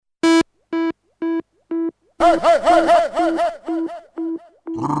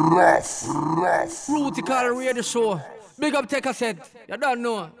Rootikal Radioshow. Big up take a set. You don't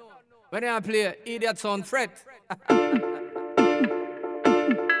know. When I play Idiot Sound Fret.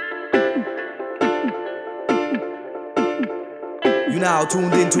 You now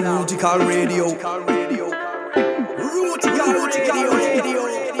tuned into Rootikal Radio. Rootikal Radio.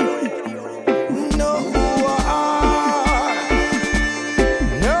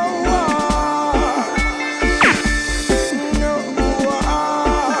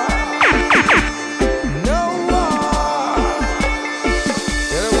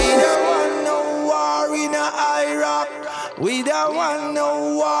 We don't want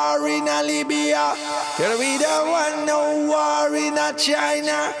no war in Libya. We don't want no war in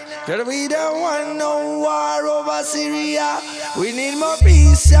China. We don't want no war over Syria. We need more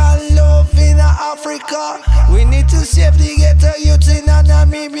peace and love in Africa. We need to save the ghetto youth in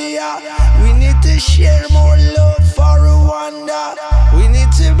Namibia. We need to share more love for Rwanda. We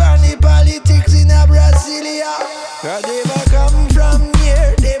need to ban the politics in Brasilia. They might come from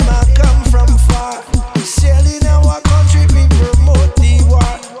near, they might come from far. Selling our country, we promote the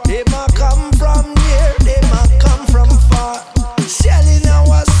war. They might come from near, they might come from far. Selling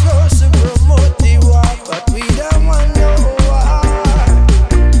our souls to promote the war, but we don't want no war.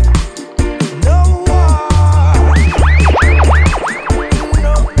 No war.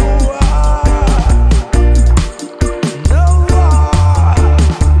 No war. No war.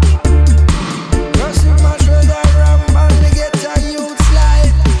 Just in my shoulder ram and they get a youth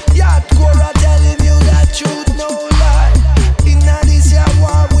slide. Yacht Cora telling you that truth, no lie. In this year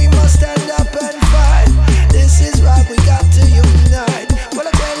war we must stand up and fight. This is why we got to unite. Well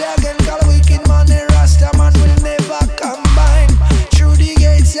I tell you again, call wicked man and Rasta man will never combine. Through the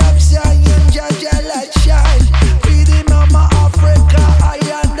gates of Zion, Jaja light shine. Freedom mama Africa, I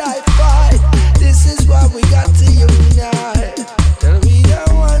and I fight. This is why we got to unite. Tell we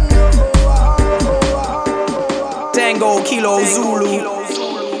don't want no war. Tango Kilo Zulu.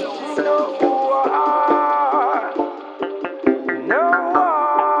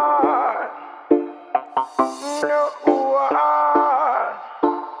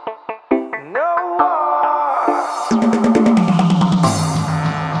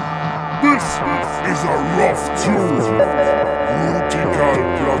 This is a rough tune. Rootikal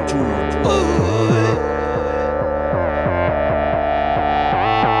Platoon.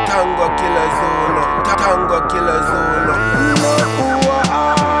 Tango Killer Zulu. Tango Killer Zulu.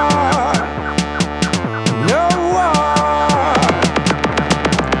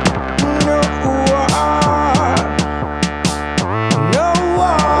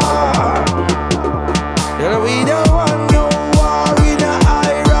 We don't want no war in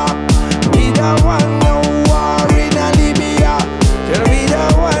Iraq. We don't want no war in Libya. We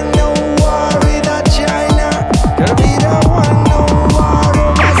don't want no war in China. We don't want no war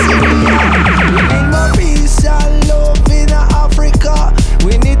over Syria. We need more peace and love in Africa.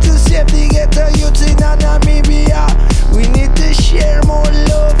 We need to save the ghetto youth in Namibia. We need to share more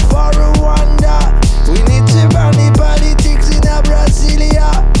love for Rwanda. We need to ban the politics in Brasilia.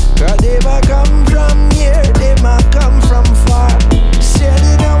 They might come from near, they might come from far.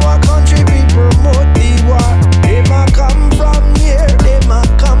 Selling our country, we promote the war. They might come from near, they might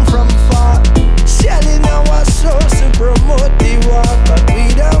come from far. Selling our souls to promote the war, but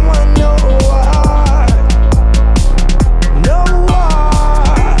we don't want no war. No war.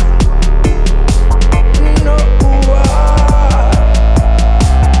 No war.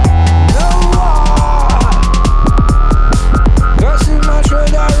 No war. Cause in my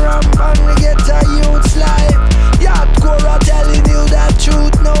shoulder ramp and we get a youth's life. Yacht Cora telling you that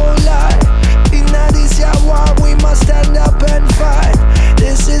truth, no lie. In this year war we must stand up and fight.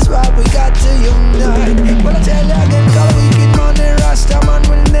 This is why we got to unite. But I tell you again, call wicked man and Rasta man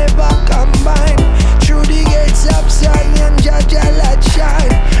will never combine. Through the gates of Zion, Jaja light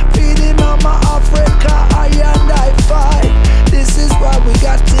shine. Feeding mama Africa, I and I fight. This is why we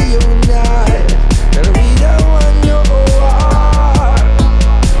got to unite. And we don't want no war.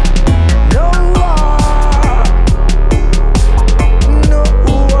 No war. No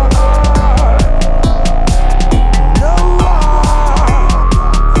war. No war.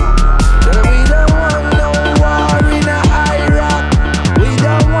 We don't want no war in Iraq. We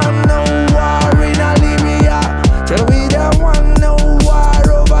don't want no war in Libya. We don't want no war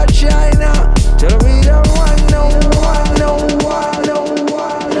over China. We don't want no war, no war, no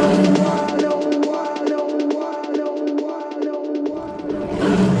war.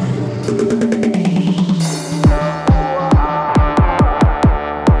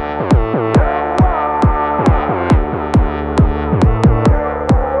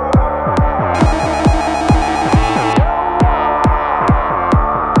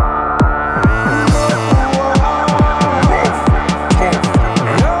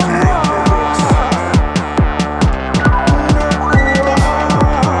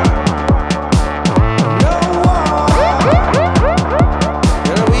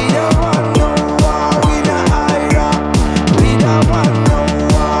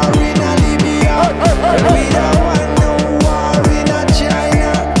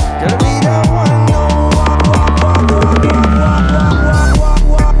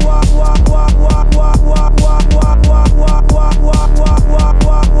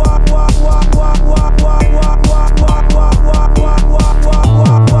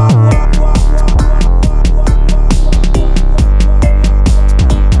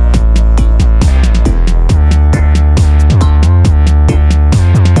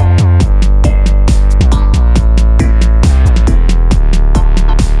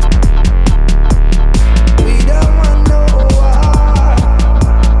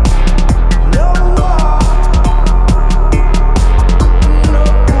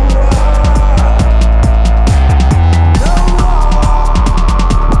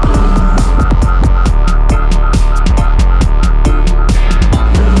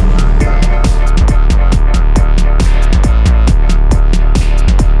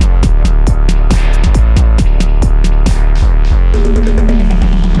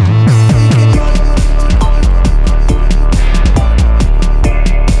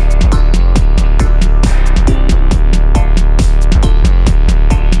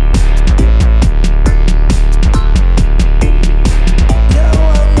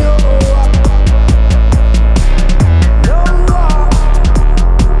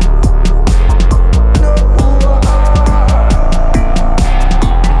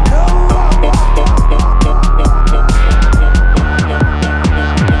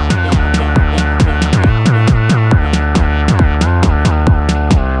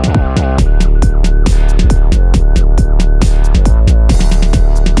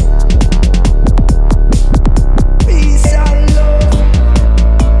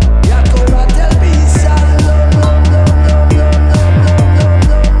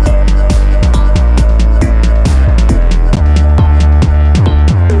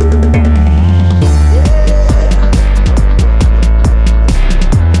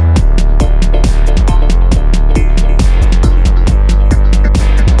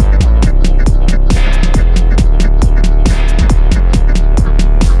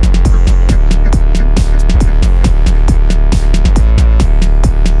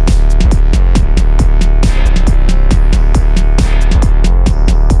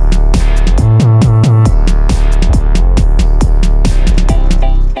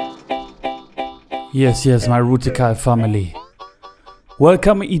 Yes, my Rootikal family.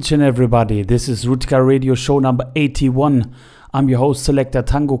 Welcome each and everybody. This is Rootikal Radio Show number 81. I'm your host selector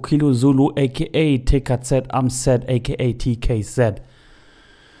Tango Kilo Zulu aka TKZ Amset aka TKZ.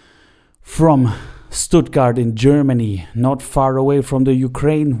 From Stuttgart in Germany, not far away from the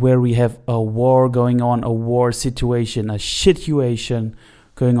Ukraine, where we have a war going on, a war situation, a situation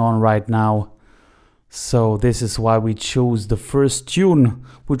going on right now. So this is why we chose the first tune,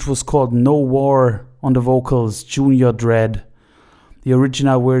 which was called No War, on the vocals Junior Dread. The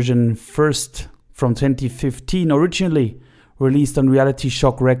original version, first from 2015, originally released on Reality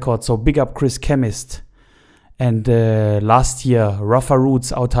Shock Records, so big up Chris Chemist. And last year, Rafa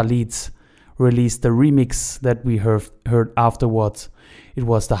Roots, Outer Leeds, released the remix that we heard afterwards. It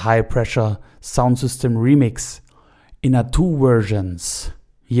was the High Pressure Sound System remix in a 2 versions.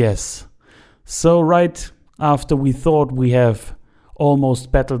 Yes. So right after we thought we have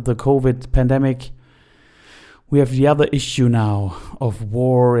almost battled the COVID pandemic, we have the other issue now of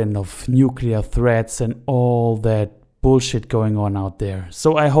war and of nuclear threats and all that bullshit going on out there.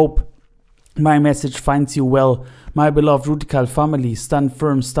 So I hope my message finds you well. My beloved Rootikal family, stand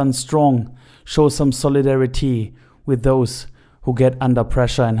firm, stand strong. Show some solidarity with those who get under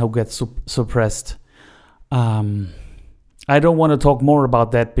pressure and who get suppressed. I don't want to talk more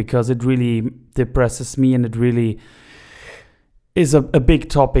about that because it really depresses me and it really is a big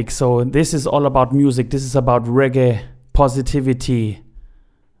topic. So this is all about music. This is about reggae, positivity,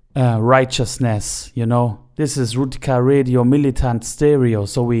 righteousness, you know. This is Rootikal Radio, militant stereo.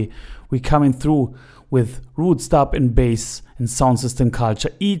 So we coming through with roots, dub and bass and sound system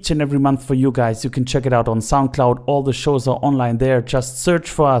culture each and every month for you guys. You can check it out on SoundCloud. All the shows are online there. Just search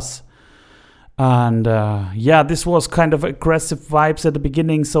for us. And this was kind of aggressive vibes at the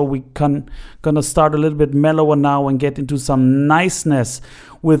beginning, so we gonna start a little bit mellower now and get into some niceness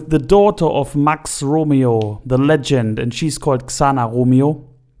with the daughter of Max Romeo, the legend, and she's called Xana Romeo.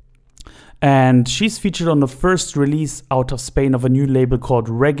 And she's featured on the first release out of Spain of a new label called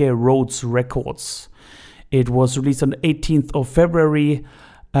Reggae Roads Records. It was released on the 18th of February,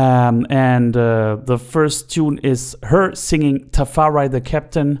 and the first tune is her singing Tafari the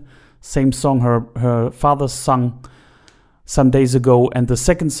Captain, same song her father sung some days ago. And the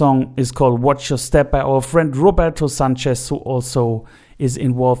second song is called Watch Your Step by our friend Roberto Sanchez, who also is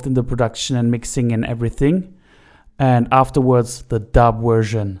involved in the production and mixing and everything. And afterwards, the dub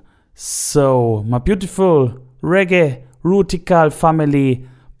version. So, my beautiful reggae Rootikal family,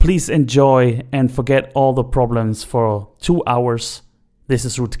 please enjoy and forget all the problems for 2 hours. This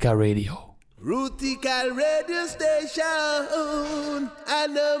is Rootikal Radio. Rootikal radio station, a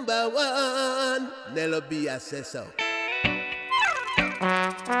number one. Nello be a so.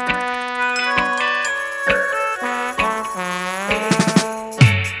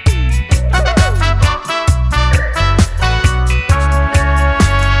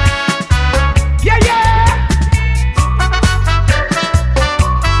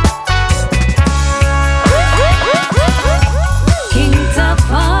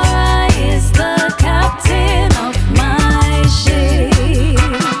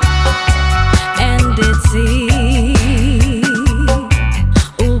 And it seems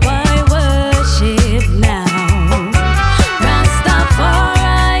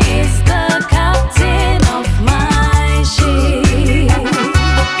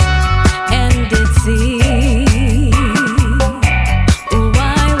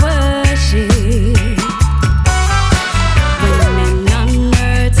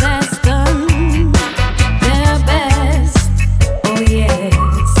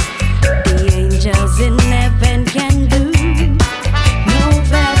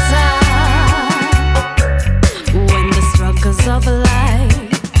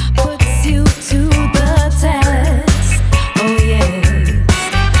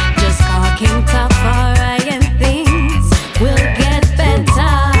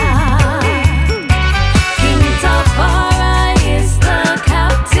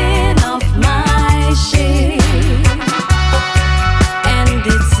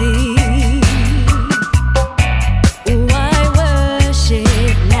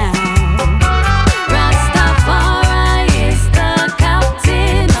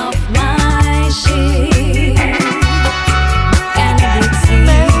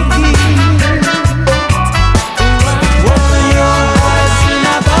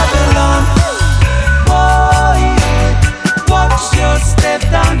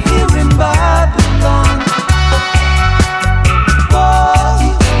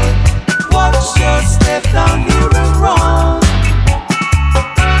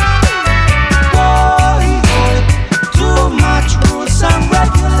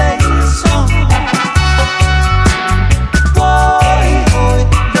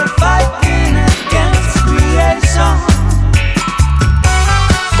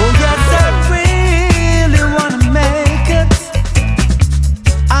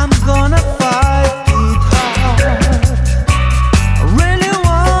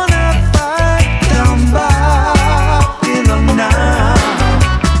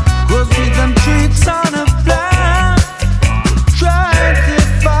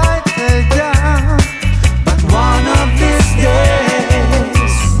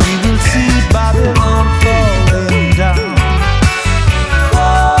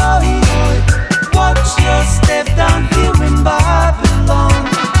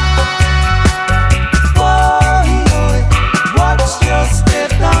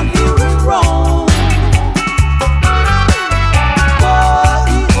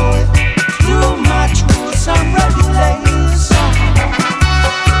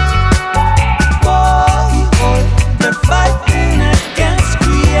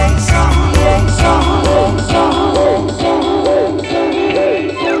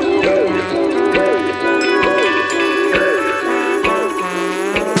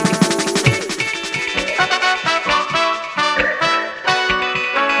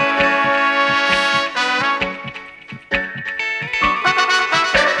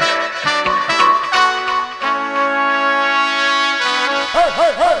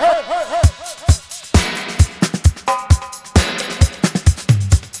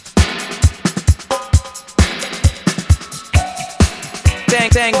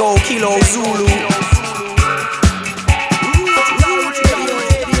Tango Kilo Zulu.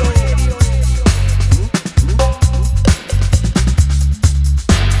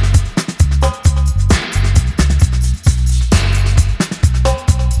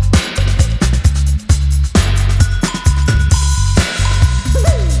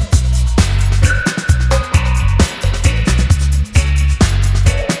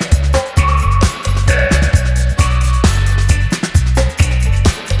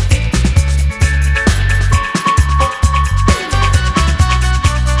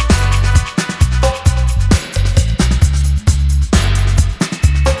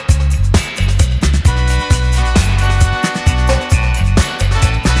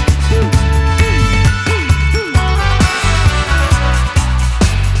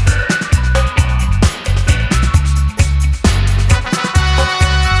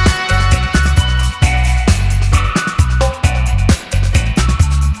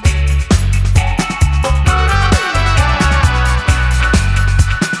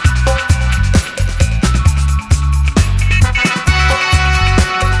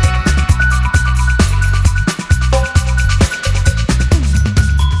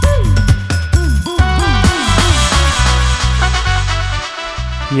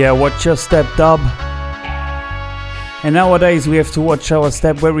 Yeah, watch your step, dub. And nowadays we have to watch our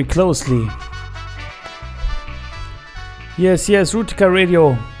step very closely. Yes, Rootikal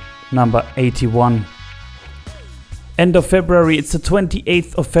Radio number 81. End of February, it's the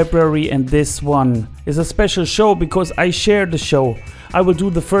 28th of February, and this one is a special show because I share the show. I will do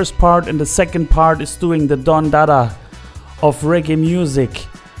the first part, and the second part is doing the Don Dada of reggae music.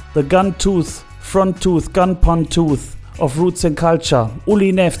 The gun tooth, front tooth, gun pun tooth of roots and culture.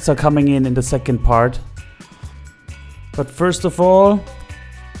 Uli Nefts are coming in the second part. But first of all,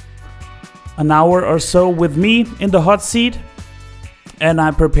 an hour or so with me in the hot seat. And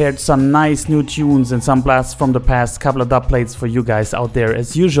I prepared some nice new tunes and some blasts from the past, couple of dub plates for you guys out there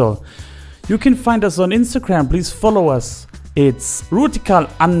as usual. You can find us on Instagram, please follow us. It's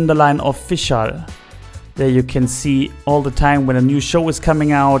Rootikal_official. There you can see all the time when a new show is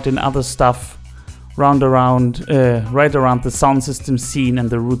coming out and other stuff right around the sound system scene and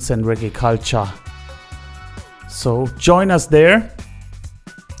the roots and reggae culture. So join us there.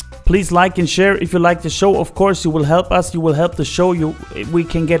 Please like and share if you like the show. Of course, you will help us. You will help the show. We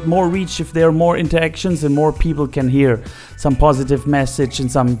can get more reach if there are more interactions and more people can hear some positive message and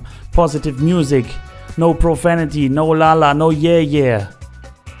some positive music. No profanity, no lala, no yeah.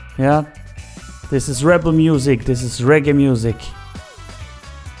 Yeah? This is rebel music. This is reggae music.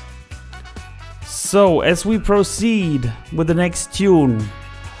 So, as we proceed with the next tune,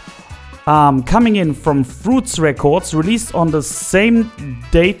 coming in from Fruits Records, released on the same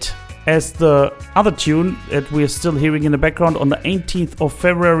date as the other tune that we're still hearing in the background on the 18th of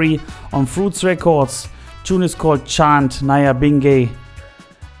February on Fruits Records. Tune is called Chant Naya Binge,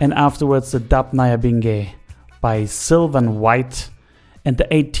 and afterwards the dub Naya Binge by Sylvan White, and the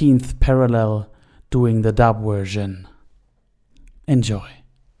 18th Parallel doing the dub version. Enjoy.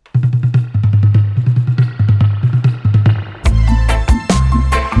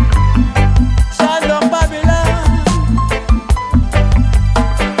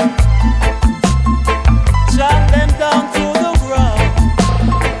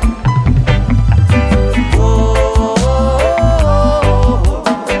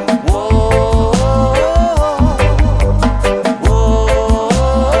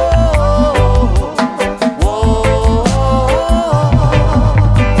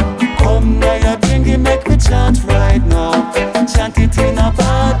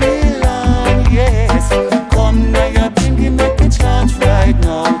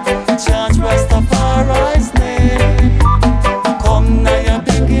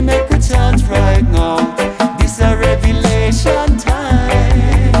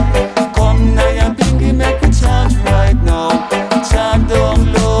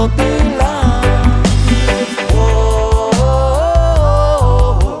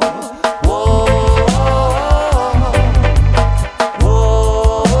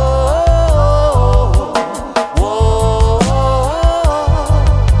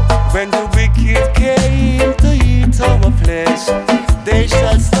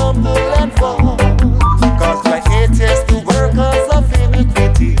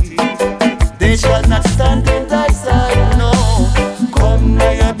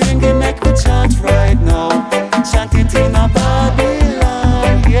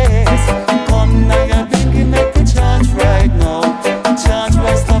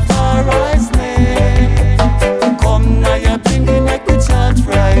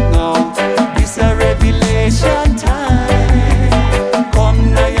 Come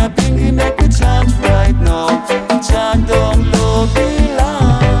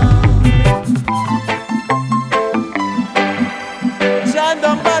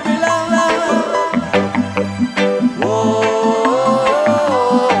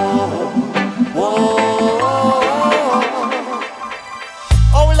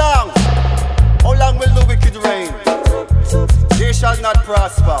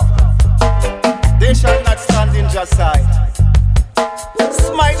Jah side.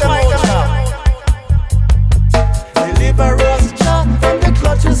 Smite them all, Jah. Deliver us, Jah, from the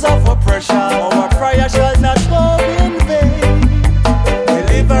clutches of oppression. Our prayer shall not go in vain.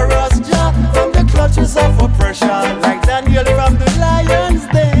 Deliver us, Jah, from the clutches of oppression, like Daniel from the lion's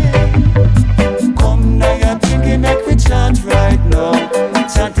den. Come now, you're thinking make we chant right now.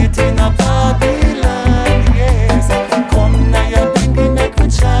 Chant it in a Babylon, yes. Come now, you're thinking make we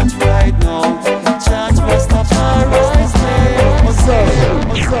chant right now. Chant Rastafari's name. What's up?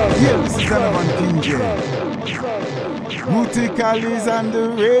 Yeah, this is Donovan King J. Rootikal is on the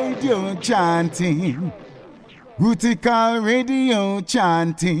radio chanting. Rootikal radio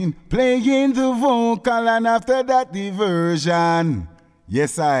chanting. Playing the vocal and after that the version.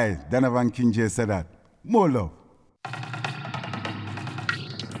 Yes, I, Donovan King J said that. More love.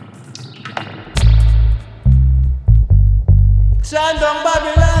 Chant down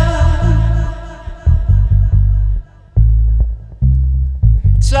Babylon.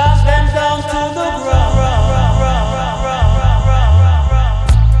 Chant them down to the ground.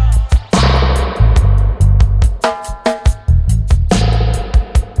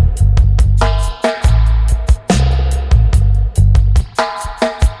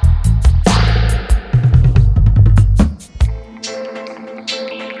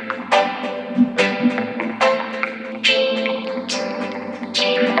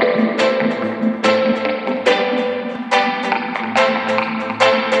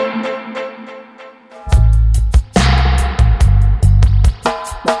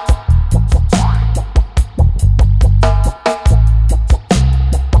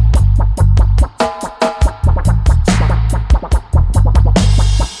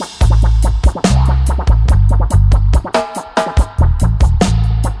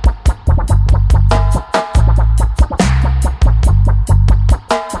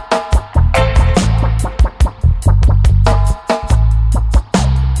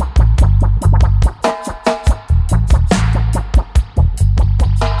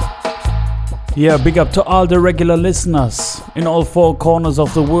 Yeah, big up to all the regular listeners in all four corners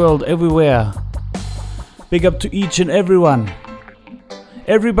of the world, everywhere. Big up to each and everyone.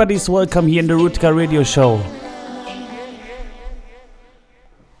 Everybody's welcome here in the Rootikal Radio Show.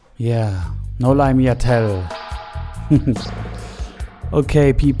 Yeah, no lie me tell.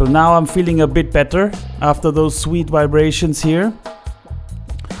 Okay, people, now I'm feeling a bit better after those sweet vibrations here.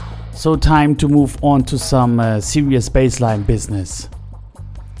 So time to move on to some serious bassline business.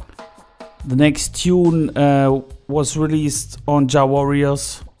 The next tune was released on Jah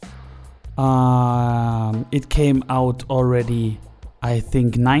Warriors. It came out already, I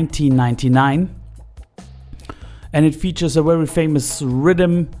think, 1999. And it features a very famous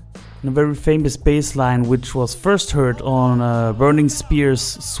rhythm and a very famous bass line, which was first heard on Burning Spear's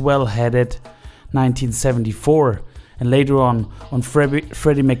Swell-Headed 1974. And later on Freddie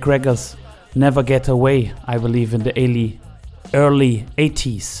McGregor's Never Get Away, I believe, in the early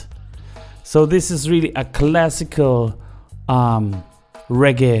 80s. So this is really a classical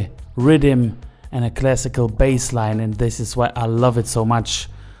reggae rhythm and a classical bass line, and this is why I love it so much.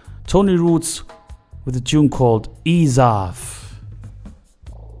 Tony Roots with a tune called Ease Off.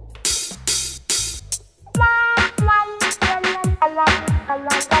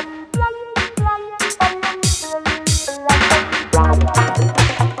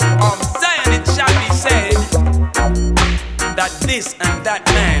 This and that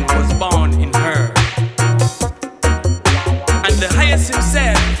man was born in her, and the highest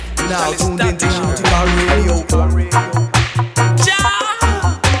himself now shall tuned into establish Rootikal Radio.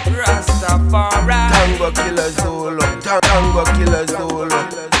 Jah Rastafari. Tango killer Zulu. Tango killer Zulu.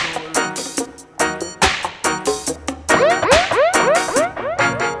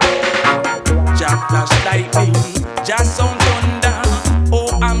 Jah flash lightning, Jah sound thunder. Oh,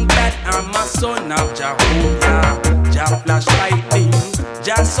 I'm glad I'm a son of Jehovah. Jah flash lightning,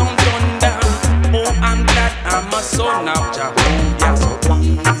 Jah sound thunder. Oh, I'm glad I'm a son of Jehovah. So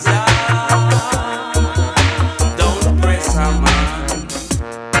ease up, don't press a man.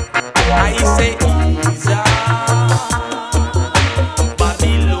 I say ease up,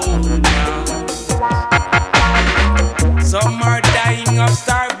 Babylonia. Some are dying of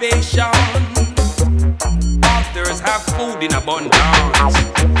starvation. Others have food in abundance.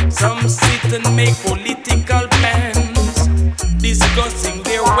 Some sit and make political plans, discussing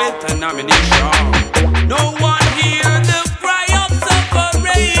their wealth and nomination. No one hear the cry of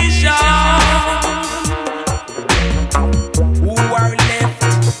separation. Who are left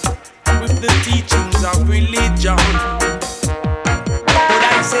with the teachings of religion? But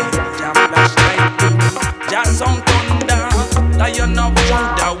I say, Jah flash lightning, Jah sound thunder. Lion of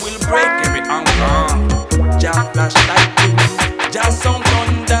Judah will break every anchor. Jah flash lightning, just sound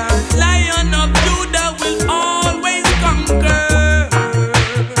thunder. Lion of Judah will always conquer.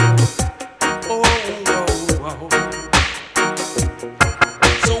 Oh, oh, oh.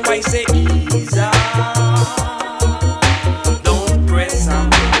 So I say ease up, don't press on.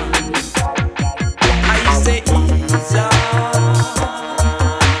 I say ease up,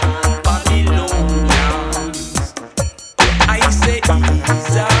 Babylonians. I say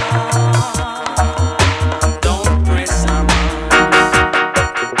ease up, don't press on.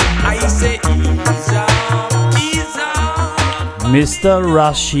 I say ease up, Mr.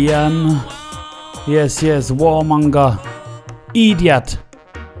 Russian. Yes, yes, warmonger. Idiot.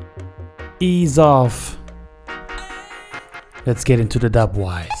 Ease off. Let's get into the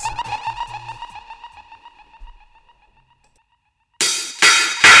dubwise.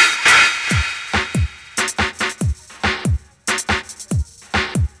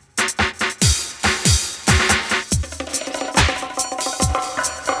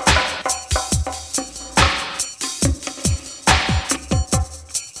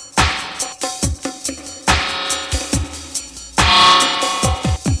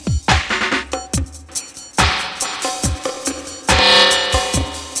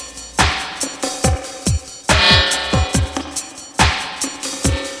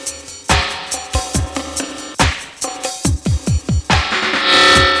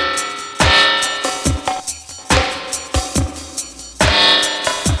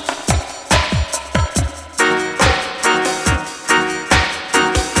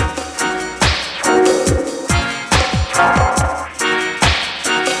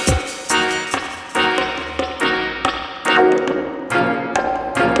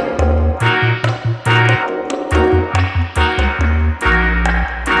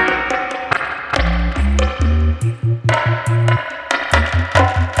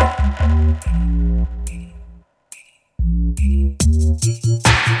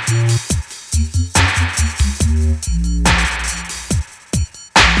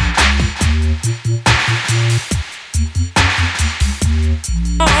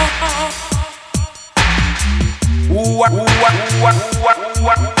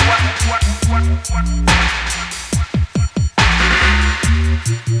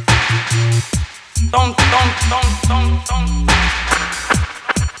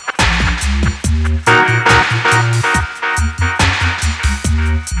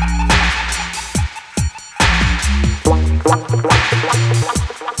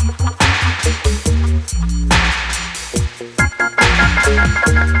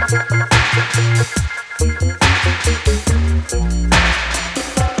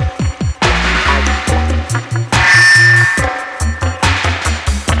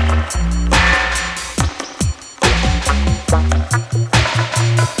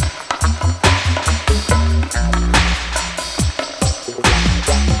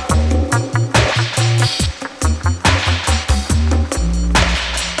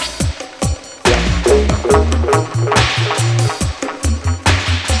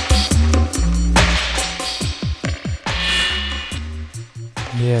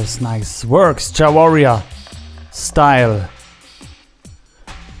 Yes, nice works, Jawarrior style.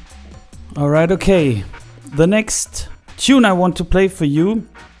 Alright, okay. The next tune I want to play for you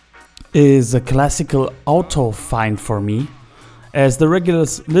is a classical auto find for me. As the regular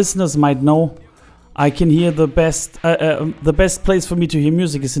listeners might know, I can hear the best place for me to hear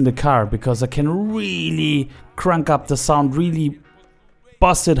music is in the car, because I can really crank up the sound, really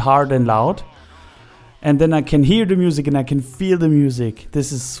bust it hard and loud. And then I can hear the music and I can feel the music.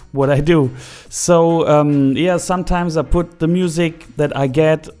 This is what I do. So yeah, sometimes I put the music that I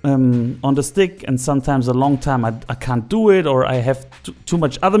get on the stick, and sometimes a long time I can't do it, or I have too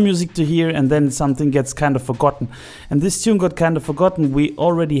much other music to hear, and then something gets kind of forgotten. And this tune got kind of forgotten. We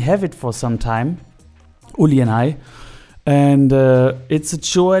already have it for some time, Uli and I. And it's a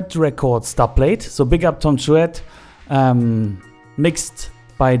Chouette Records dub plate. So big up Tom Chouette, mixed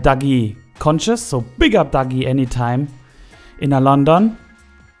by Dougie Conscious, so big up Dougie anytime in London.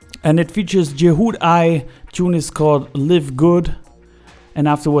 And it features Jehud I. Tune is called Live Good, and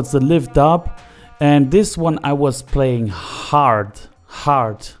afterwards the Live Dub. And this one I was playing hard,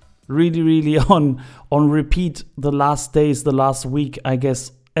 really on repeat the last days, the last week. I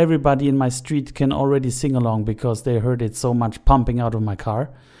guess everybody in my street can already sing along because they heard it so much pumping out of my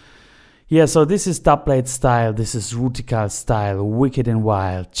car. Yeah, so this is dubplate style, this is Rootikal style, wicked and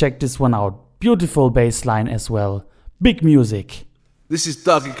wild. Check this one out, beautiful bass line as well, big music. This is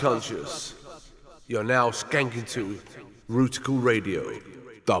Dougie Conscious. You're now skanking to Rootikal Radio,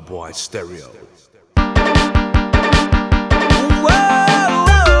 dubwise stereo. Whoa,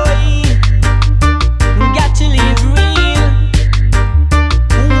 got to leave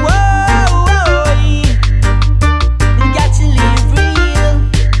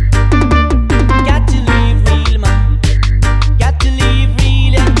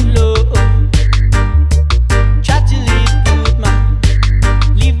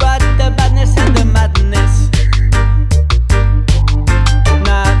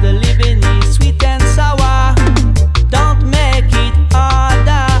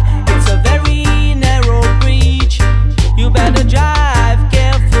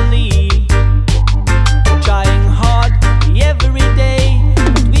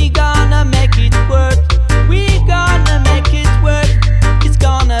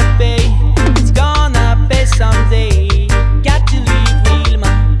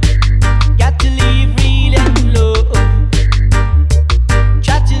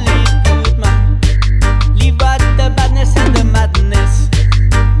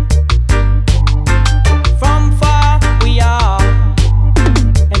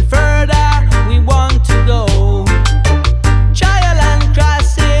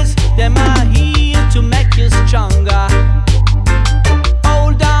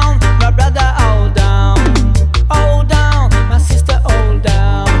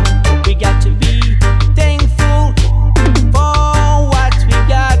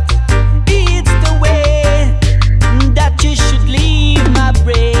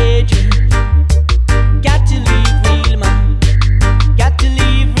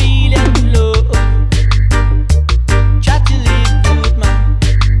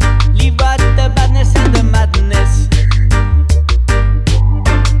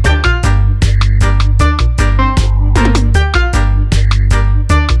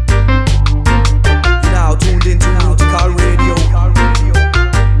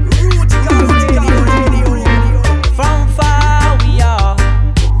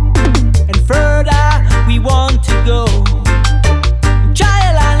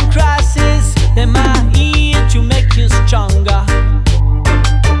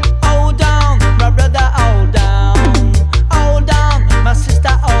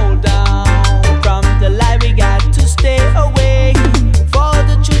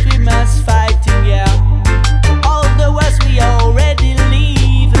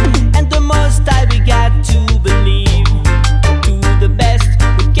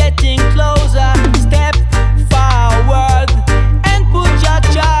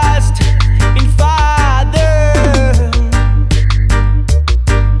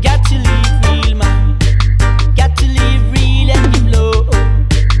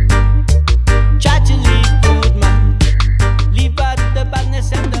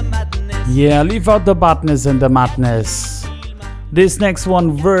Yeah, leave out the badness and the madness. This next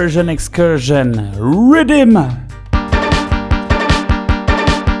one, version excursion, rhythm.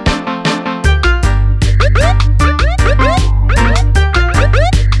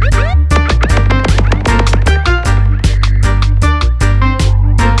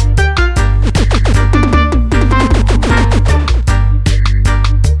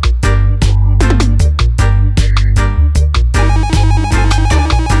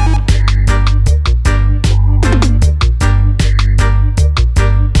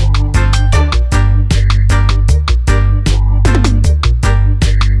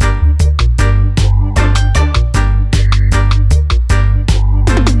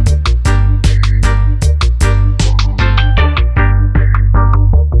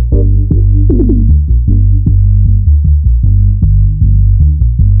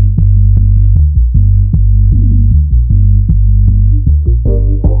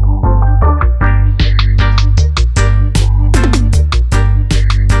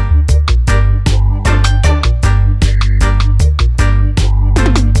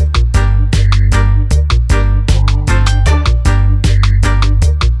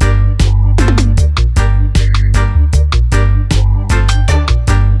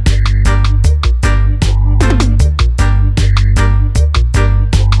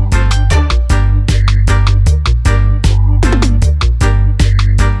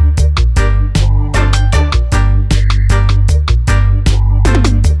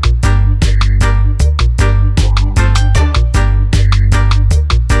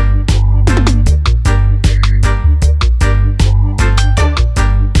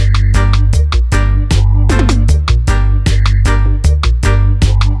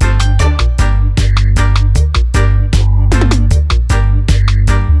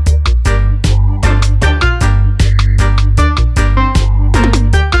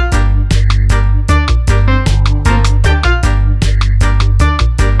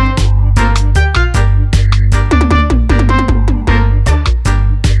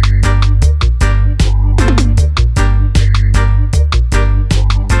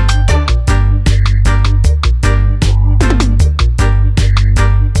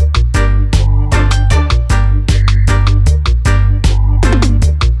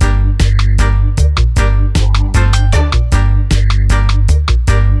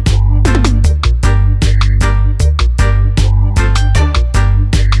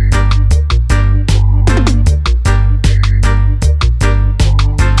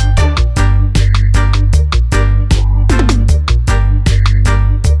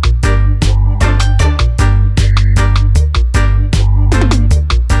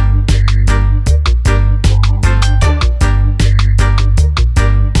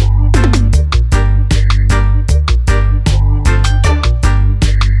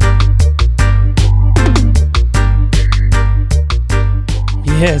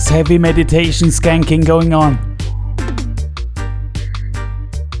 Yes, heavy meditation skanking going on.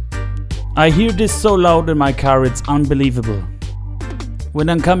 I hear this so loud in my car, it's unbelievable. When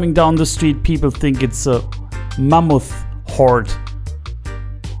I'm coming down the street, people think it's a mammoth horde.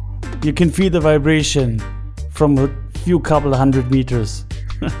 You can feel the vibration from a few couple hundred meters.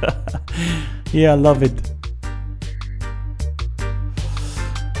 Yeah, I love it.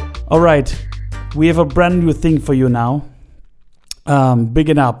 Alright, we have a brand new thing for you now.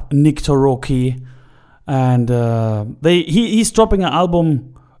 Bigging up Nick Toroki, and he's dropping an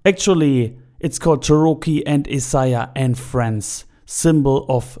album. Actually, it's called Toroki and Isaiah and Friends, Symbol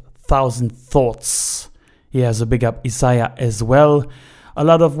of Thousand Thoughts. He has a big up Isaiah as well. A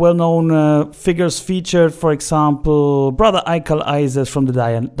lot of well-known figures featured, for example, Brother Eikal Ises from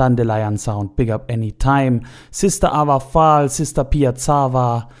the Dandelion Sound, big up anytime. Sister Ava Fahl, Sister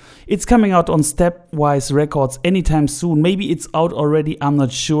Piazzava. It's coming out on Stepwise Records anytime soon. Maybe it's out already, I'm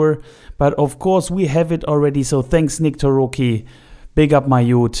not sure. But of course we have it already, so thanks Nick Toroki. Big up my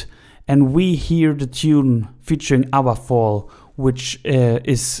youth. And we hear the tune featuring Ava Fahl, which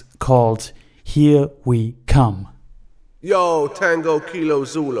is called Here We Come. Yo, Tango Kilo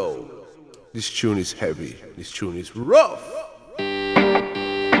Zulu. This tune is heavy. This tune is rough.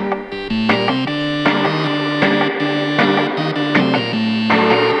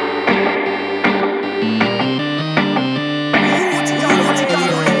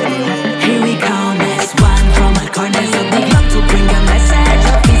 Here we come as one from all corners of the globe to bring a message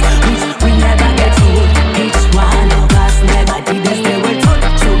of peace, which we never get told. Each one of us never did as they were told.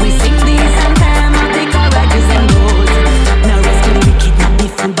 So we sing this anthem of the courageous and bold. Now rescue the wicked, not be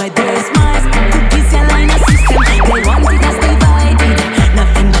fooled by their smiles. To this align a system, they wanted us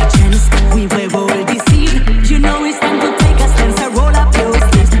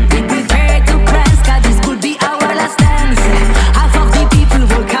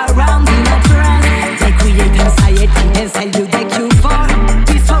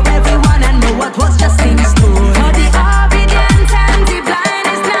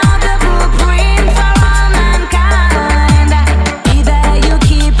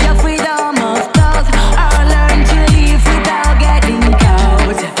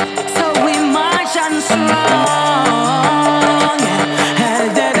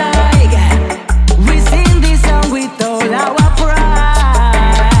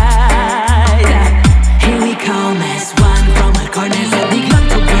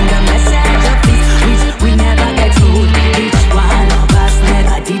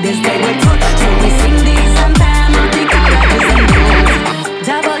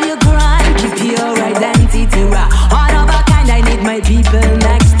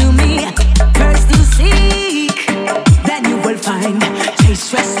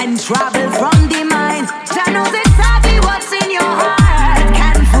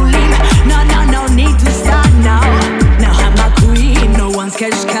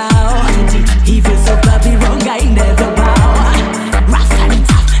now. He feels so fluffy, wrong guy never bow. Rough and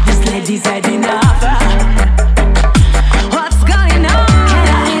tough, this lady's had enough. What's going on? Can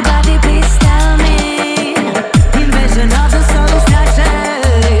anybody please tell me? Invasion of the soul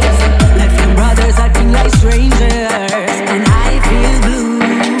snatchers. Left young brothers acting like strangers, and I feel blue,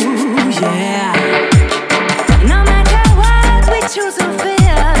 yeah. No matter what we choose to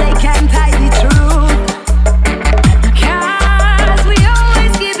feel, they can't hide the truth. 'Cause we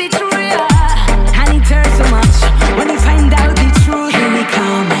always keep it real, and it hurts so much when we find out the truth. Here we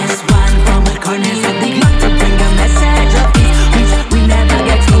come as one from the corners of the globe to bring a message of peace, which we never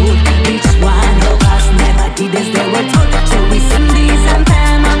get told. Each one of us never did as they were told, so we sing these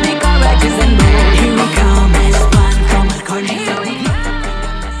anthem of the courageous and bold. Here we come as one from the corners of the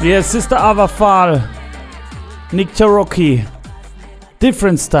globe. Yes, Sister Ava Fall, Nick Cherokee.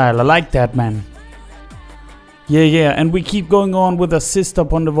 Different style, I like that, man. Yeah, and we keep going on with a sister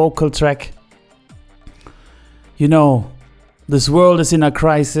upon the vocal track. You know, this world is in a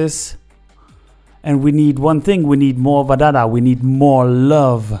crisis, and we need one thing, we need more vadada, we need more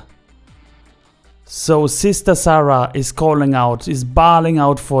love. So Sister Sarah is calling out, is bawling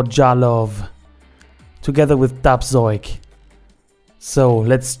out for Ja love, together with Dub Zoik. So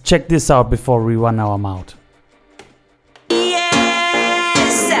let's check this out before we run our mouth.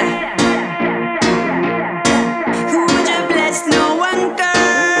 Yes. Who ya bless, no one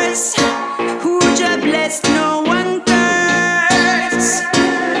curse. Who ya bless, no one curse.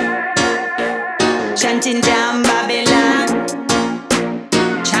 Chanting down Babylon.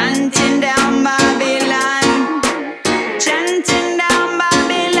 Chanting down Babylon. Chanting down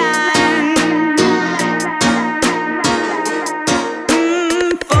Babylon.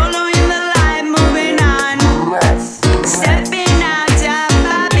 Following the light, moving on. Stepping out of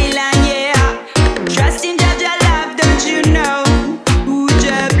Babylon, yeah. Trusting that your love, don't you know? Who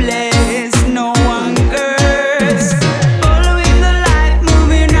ya bless, no one curse. Following the light,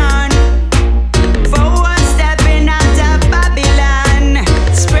 moving on. Forward, stepping out of Babylon.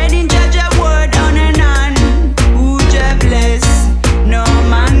 Spreading your word on and on. Who ya bless, no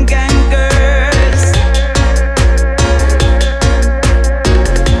man can curse.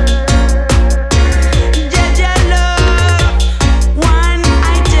 Jaja love, one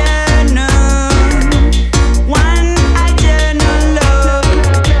eternal love.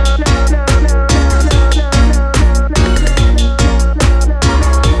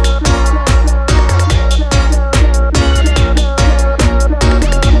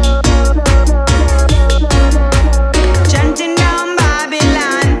 Chanting down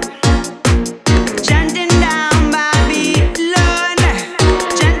Babylon. Chanting down Babylon.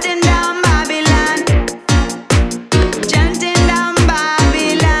 Chanting down Babylon. Chanting down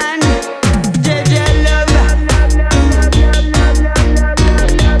Babylon. Jaja love.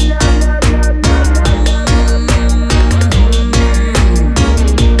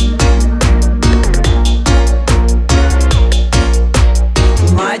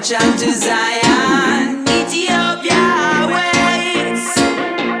 March on to Zion, Ethiopia waits.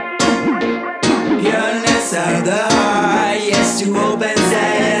 Pureness of the heart, yes, to open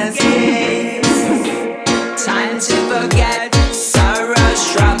Zion's gates. Time to forget sorrow,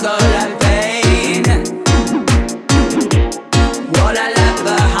 struggle, and pain. What I left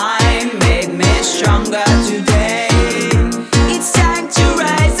behind made me stronger today. It's time to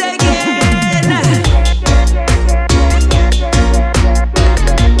rise again.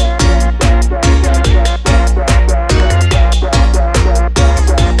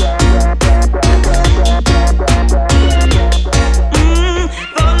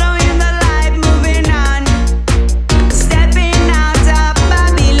 Following the light, moving on. Stepping out of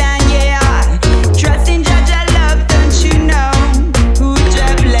Babylon, yeah. Trusting Jaja love, don't you know? Who ya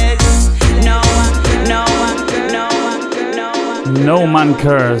bless? No one, no one, no one, no one. No man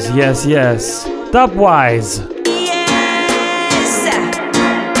curse, yes. Dubwise. Yes.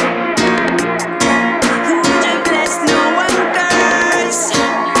 Who ya bless, no one curse.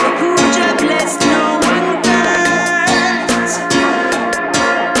 Who ya bless, no one curse.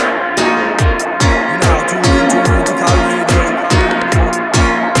 Now tune into Rootikal Radio.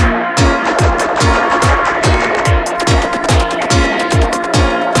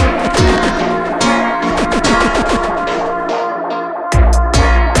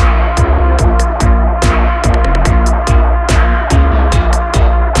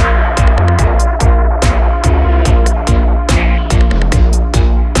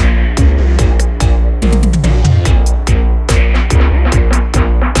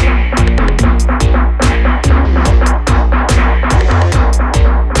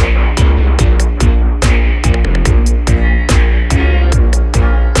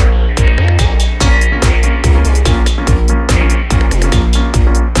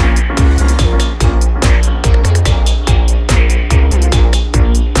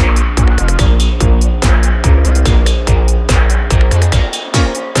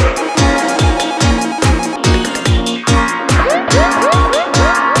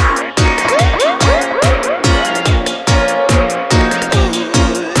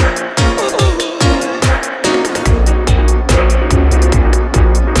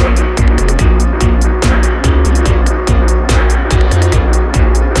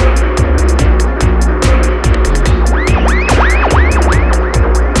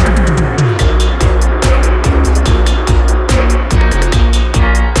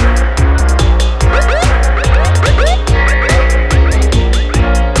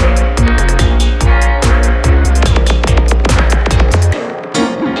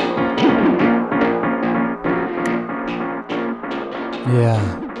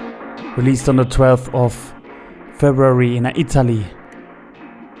 released on the 12th of February in Italy.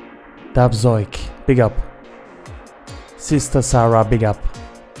 Dabzoik, big up. Sister Sarah, big up.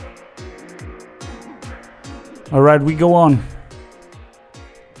 Alright, we go on.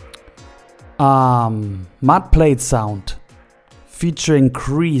 Mud Plate Sound featuring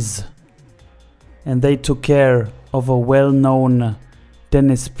Crease, and they took care of a well-known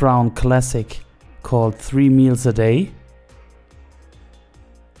Dennis Brown classic called 3 Meals a Day.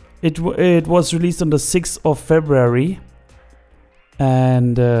 It was released on the 6th of February,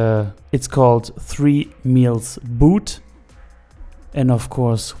 and it's called 3 Meals Boot. And of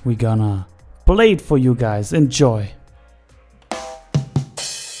course, we're gonna play it for you guys. Enjoy.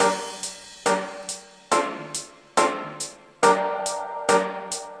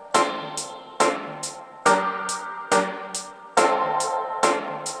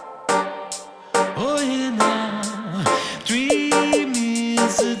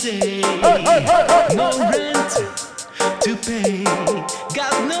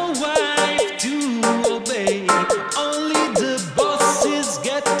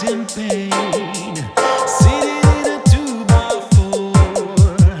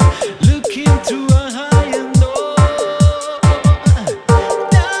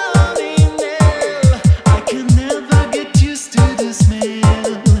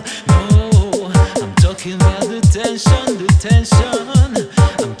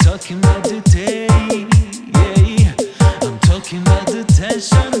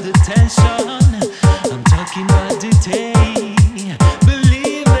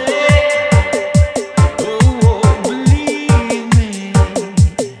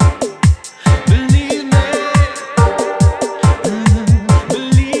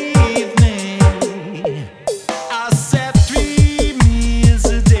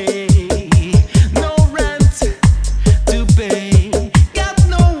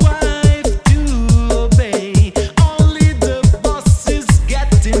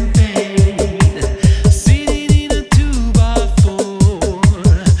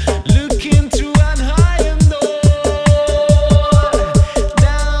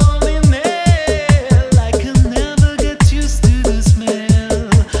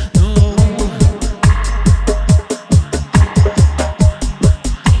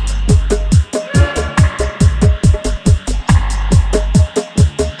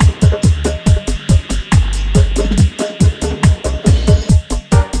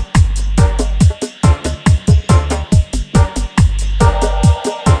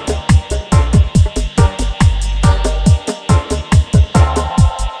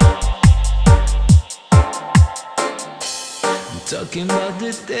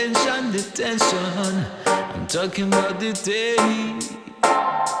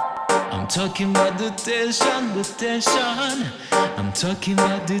 Talking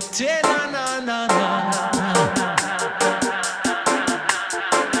about the ten, na na na.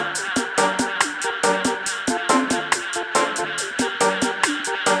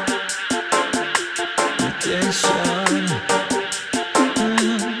 The tension,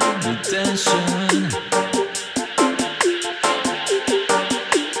 the tension.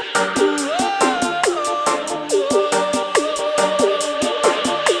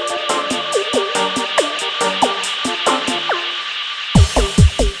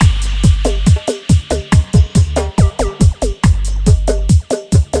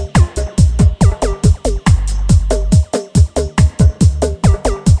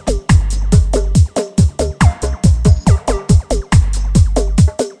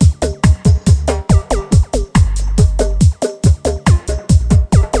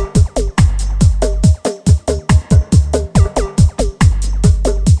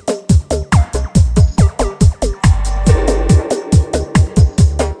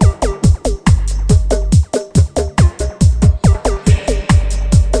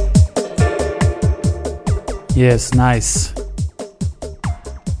 Yes, nice.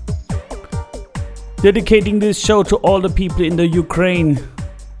 Dedicating this show to all the people in the Ukraine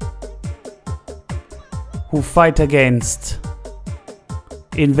who fight against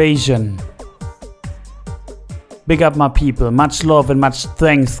invasion. Big up my people. Much love and much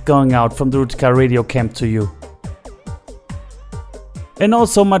thanks going out from the Rootikal Radio Camp to you. And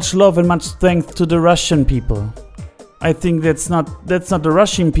also much love and much thanks to the Russian people. I think that's not the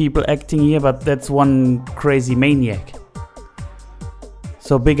Russian people acting here, but that's one crazy maniac.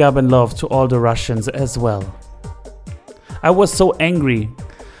 So big up and love to all the Russians as well. I was so angry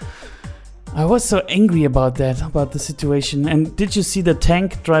about that, about the situation. And did you see the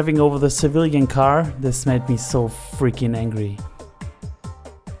tank driving over the civilian car? This made me so freaking angry.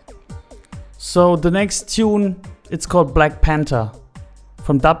 So the next tune, it's called Black Panther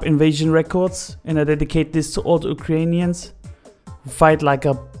from Dub Invasion Records, and I dedicate this to all the Ukrainians who fight like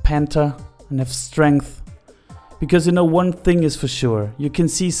a panther and have strength. Because one thing is for sure,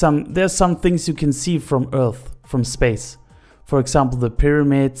 there's some things you can see from Earth, from space. For example, the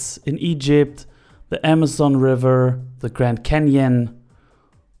pyramids in Egypt, the Amazon River, the Grand Canyon,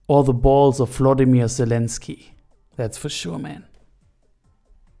 or the balls of Vladimir Zelensky. That's for sure, man.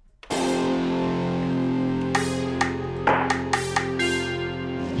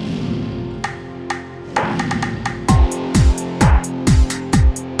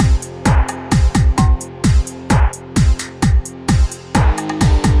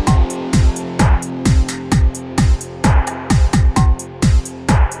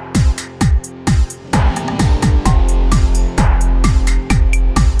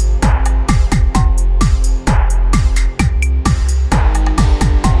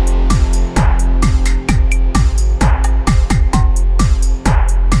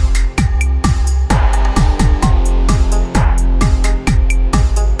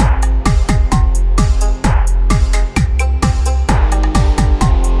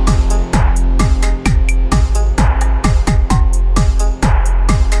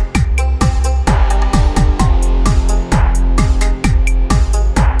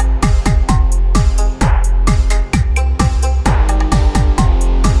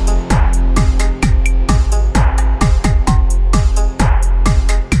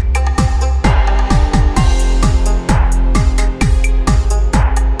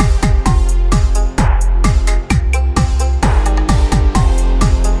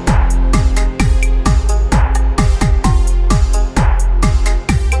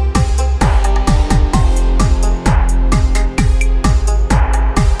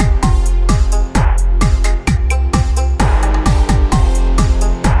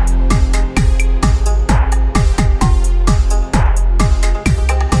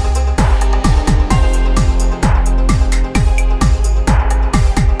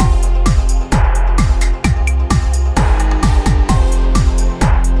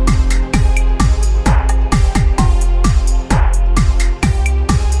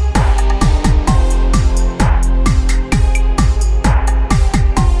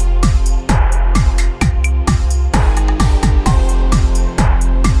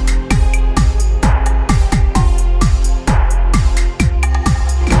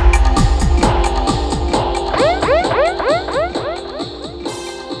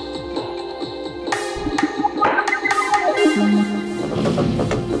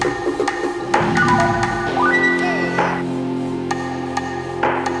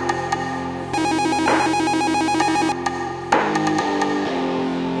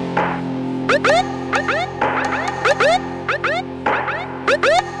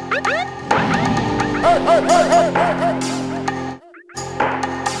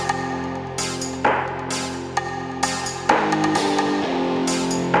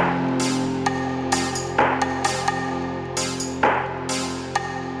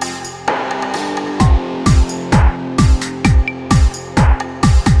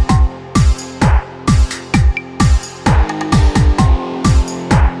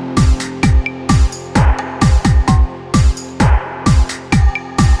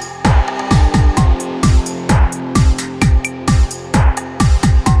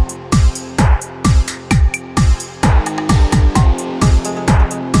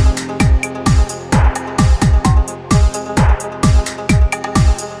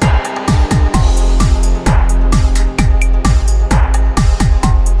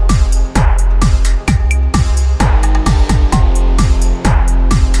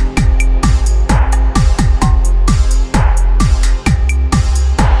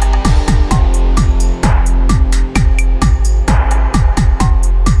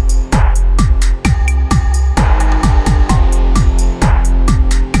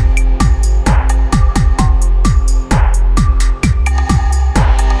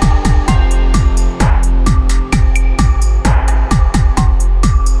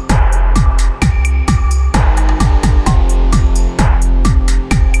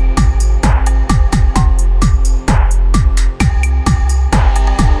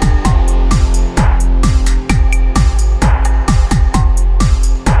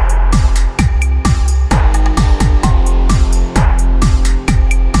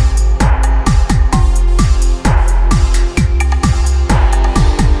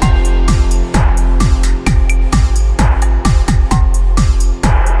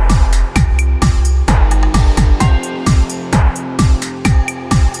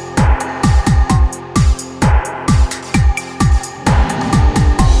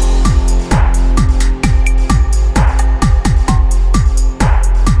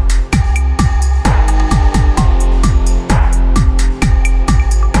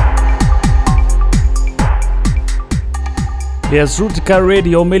 Here's Rootikal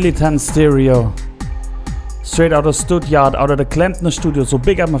Radio Militant Stereo. Straight out of Stuttgart, out of the Klempner studio. So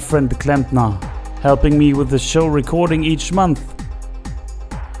big up my friend the Klempner, helping me with the show recording each month.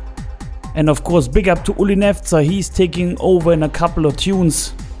 And of course big up to Uli Nefzer, he's taking over in a couple of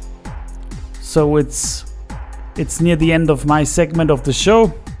tunes. So it's near the end of my segment of the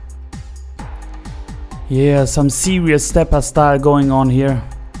show. Yeah, some serious stepper style going on here.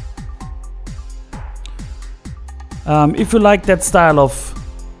 If you like that style of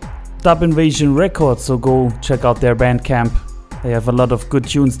Dub Invasion Records, so go check out their Bandcamp. They have a lot of good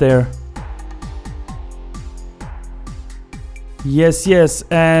tunes there. Yes,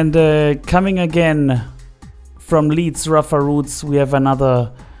 and coming again from Leeds Rougher Roots, we have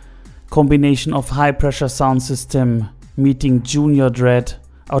another combination of high pressure sound system meeting Junior Dread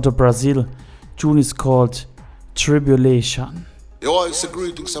out of Brazil. Tune is called Tribulation. Yo, it's a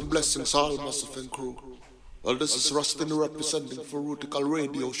greetings and blessings all massive and crew. Well, this is Rustin representing for Rootikal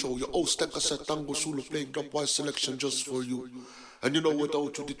Radio Show. Your host take a set Tango Sulu playing dubwise selection just for you. And you know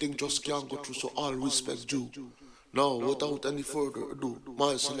without you the thing just can't go through, so all respect due. Now, without any further ado,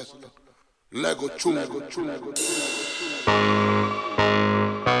 my selector, Lego True.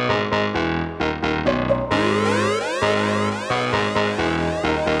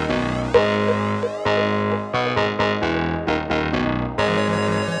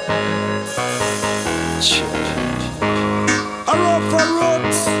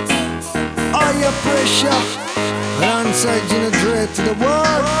 Pressure alongside Gina Dread to the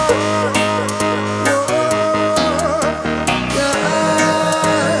world.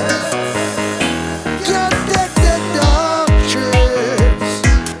 Can't take the doctrines,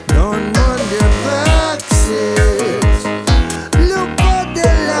 don't want their vaccines. Look at the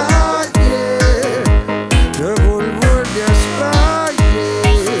light, yeah. The whole world they're spying.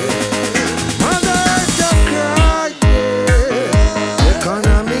 Mother Earth a cry, yeah.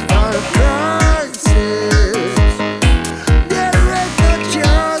 Economical crisis.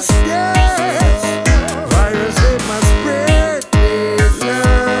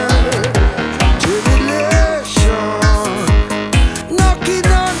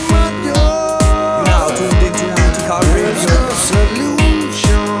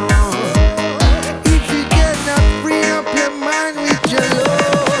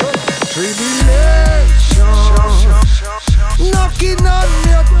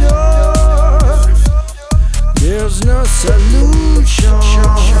 Solution.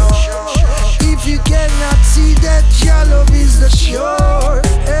 If you cannot see that your love is the shore,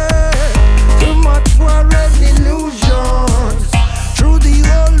 too much war and illusions. Through the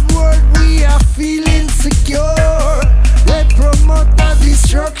whole world we are feeling secure. They promote the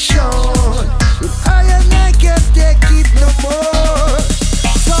destruction. I and I can't take it no more.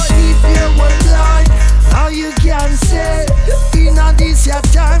 So if you were blind, how you can say in a this your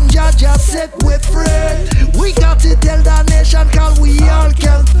time, Jaja said we're friends. We got to tell the nation cause we all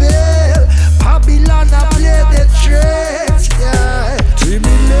can fail. Babylon I play the tricks, yeah.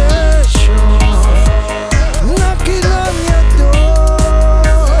 Tribulation knocking on your door.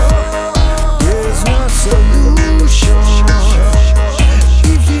 There's no solution.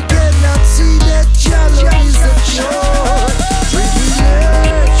 If you cannot see that yellow is the shore.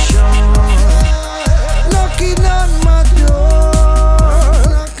 Tribulation knocking on my door.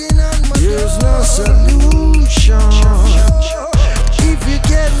 There's no solution. If you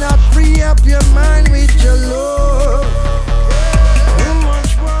cannot free up your mind with your love.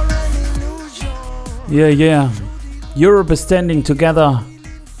 Yeah. Europe is standing together.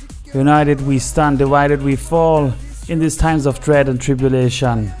 United we stand, divided we fall. In these times of dread and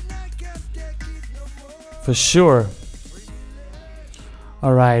tribulation. For sure.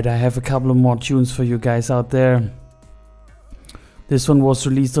 Alright, I have a couple of more tunes for you guys out there. This one was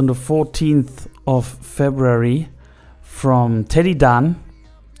released on the 14th of February from Teddy Dan.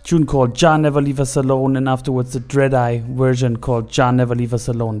 Tune called Jah Never Leave Us Alone, and afterwards the Dread Eye version called Jah Never Leave Us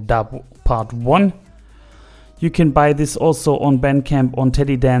Alone Dub Part 1. You can buy this also on Bandcamp, on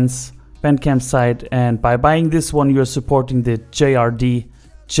Teddy Dan's Bandcamp site, and by buying this one you're supporting the JRDC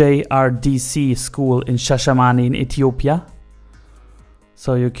school in Shashamane in Ethiopia.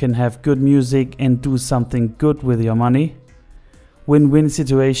 So you can have good music and do something good with your money. Win-win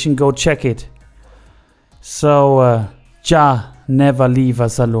situation, go check it. So, Jah Never Leave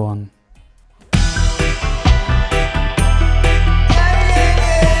Us Alone.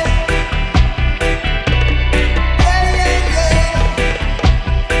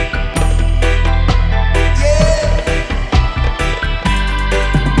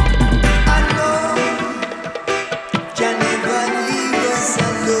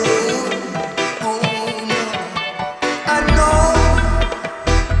 I know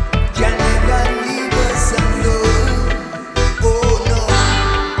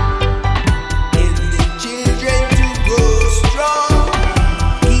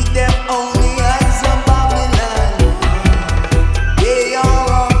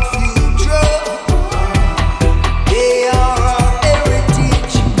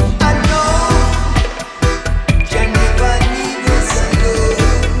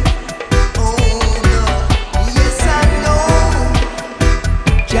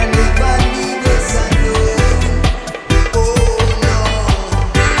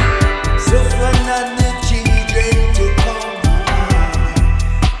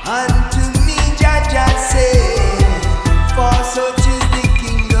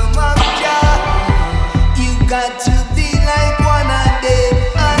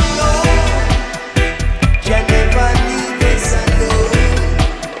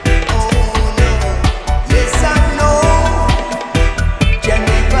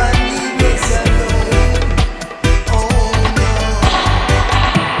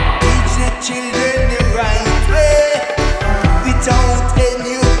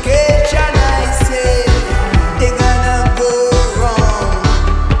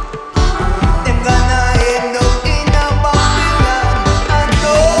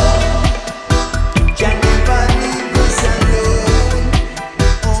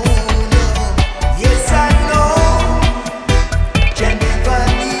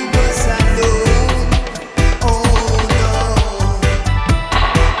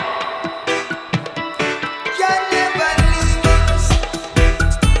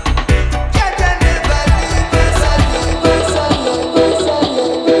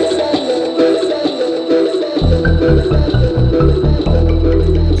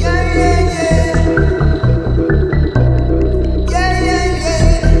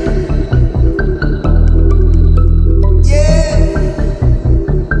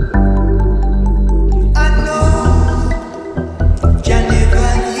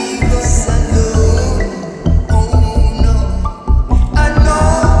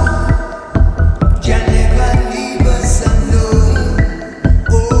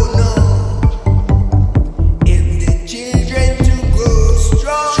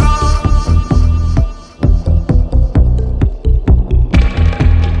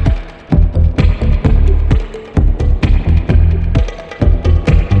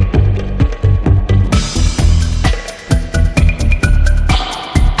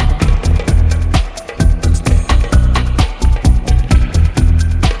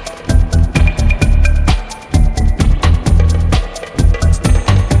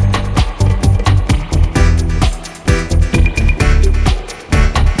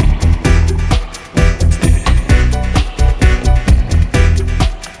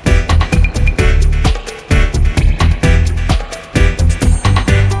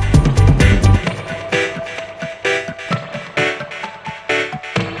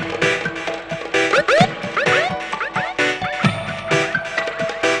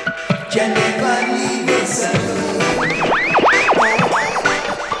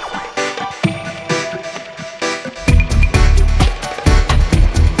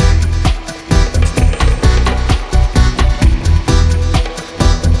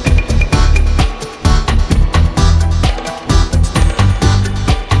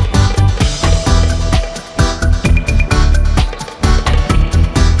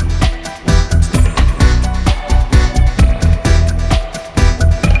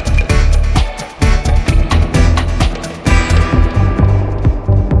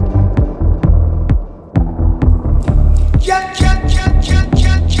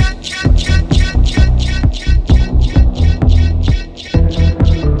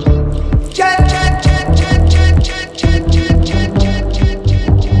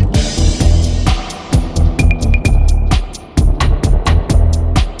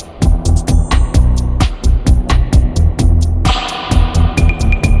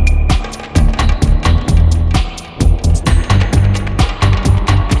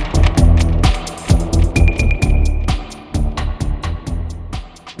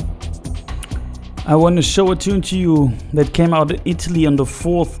I want to show a tune to you that came out in Italy on the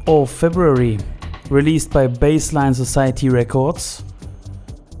 4th of February, released by Bassline Society Records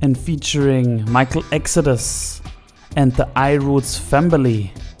and featuring Michael Exodus and the iRoots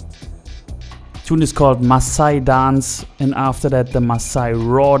family. Tune is called Maasai Dance, and after that the Maasai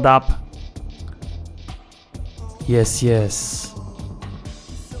roared up. Yes, yes.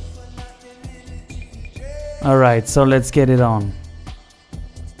 Alright, so let's get it on.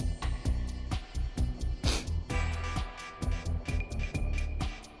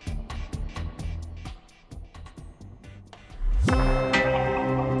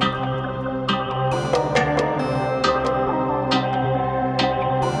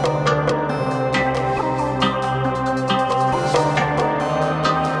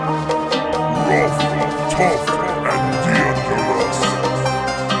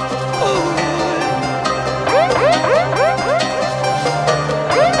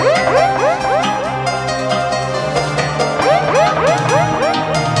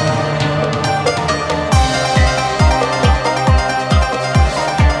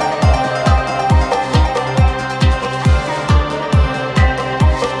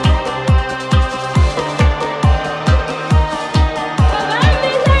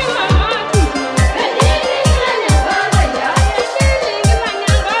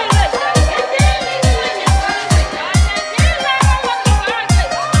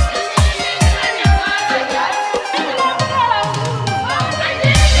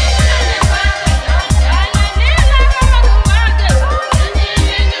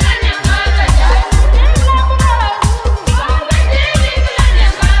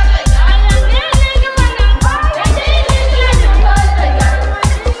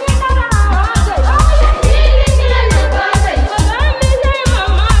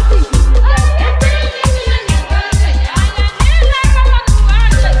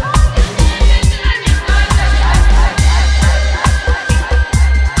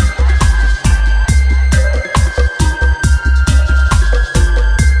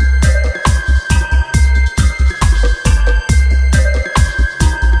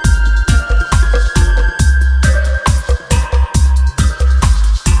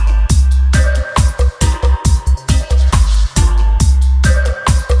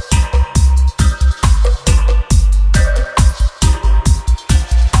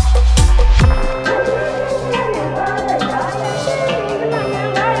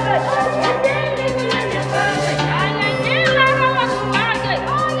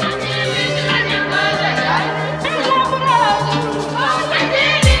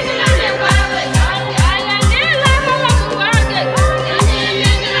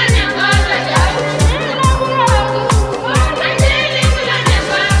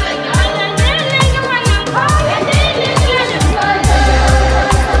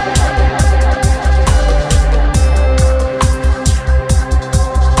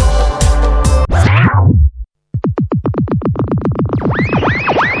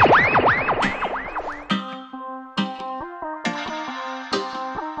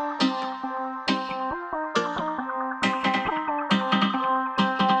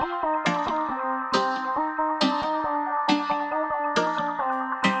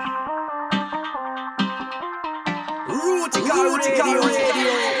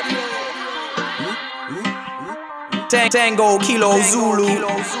 Tango Kilo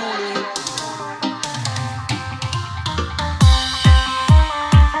Zulu.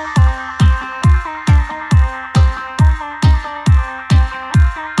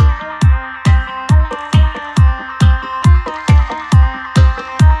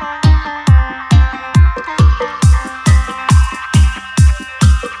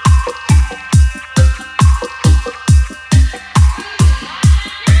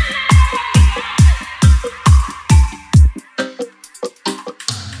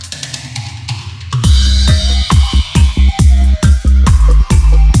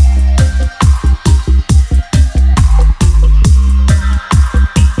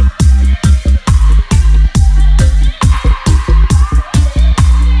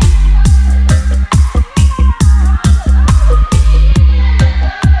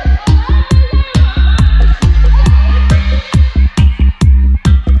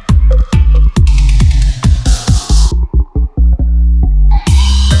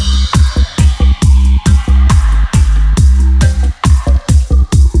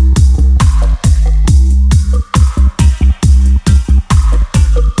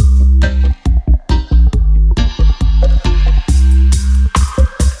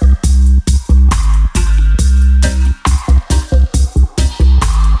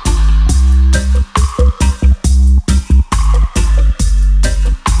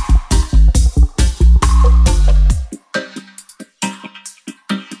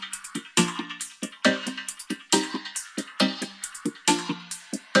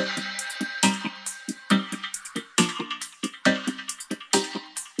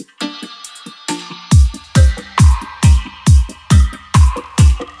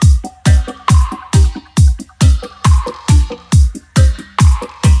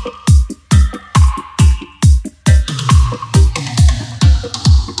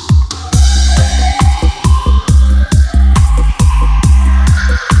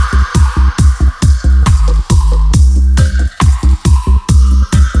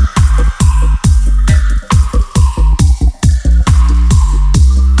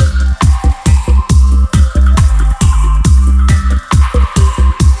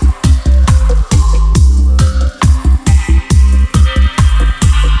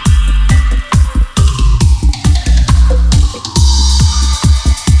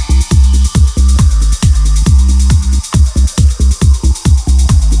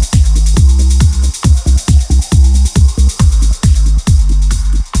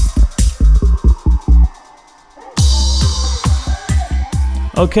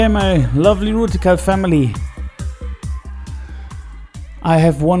 Okay, my lovely Rootikal family. I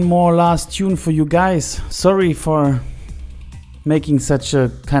have one more last tune for you guys. Sorry for making such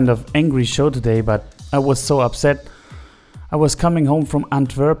a kind of angry show today, but I was so upset. I was coming home from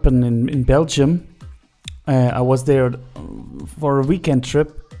Antwerpen in Belgium. I was there for a weekend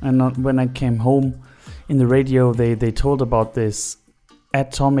trip, and when I came home in the radio, they told about this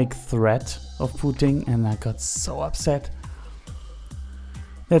atomic threat of Putin, and I got so upset.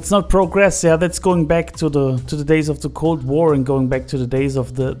 That's not progress, yeah. That's going back to the days of the Cold War and going back to the days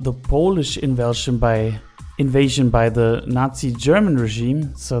of the Polish invasion by the Nazi German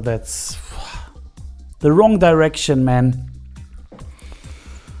regime. So that's the wrong direction, man.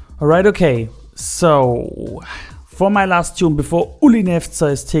 All right, okay. So for my last tune before Uli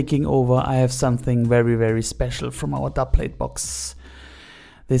Nefza is taking over, I have something very, very special from our dubplate box.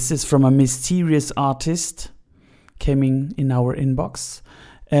 This is from a mysterious artist coming in our inbox.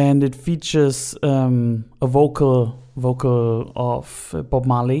 And it features a vocal of Bob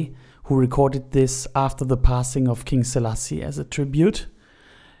Marley, who recorded this after the passing of King Selassie as a tribute.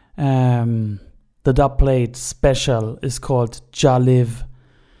 The dubplate special is called Jah Live,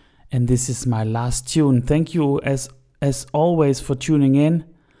 and this is my last tune. Thank you as always for tuning in,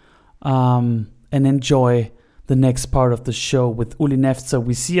 and enjoy the next part of the show with Uli Nefza.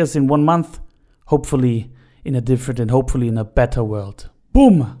 We see us in 1 month, hopefully in a different and hopefully in a better world.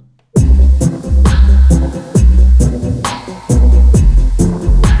 Boom!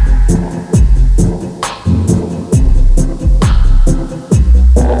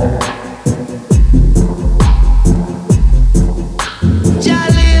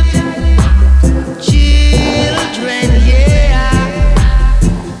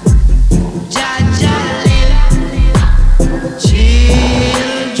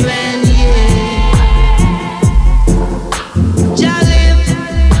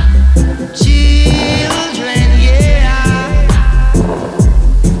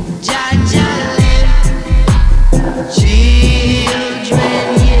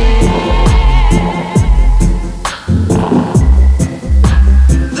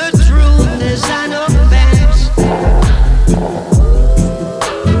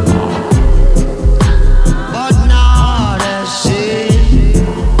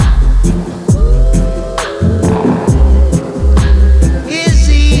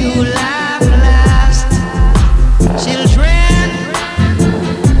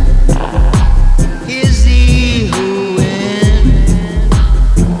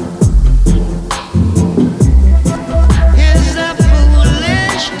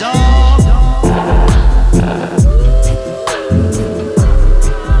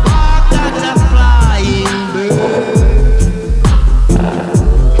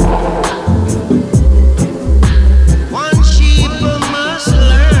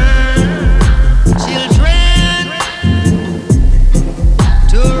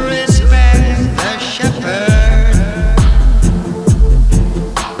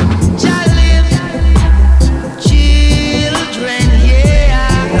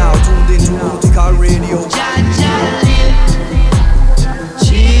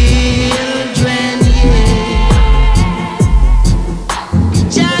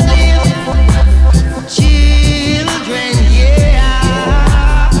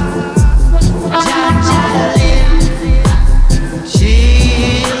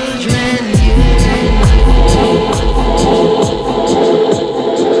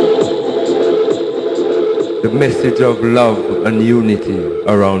 Message of love and unity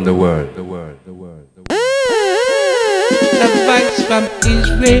around the world. The vibes from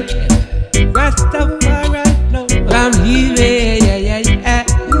Israel, Rastafari, from here, yeah.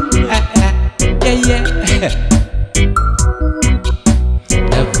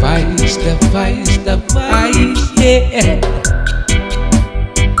 The vibes, yeah.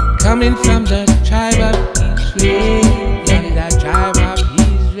 Coming from the tribe of Israel, from the tribe of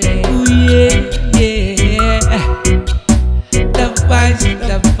Israel, ooh, yeah.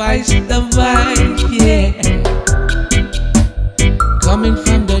 The vibes, yeah. Coming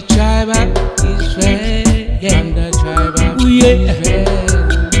from the tribe of Israel, yeah. From the tribe of Israel.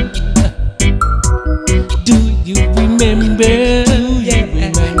 Do you remember? Yeah.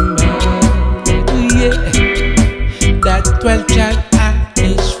 That 12 child of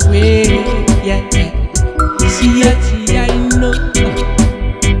Israel, yeah. See, I know.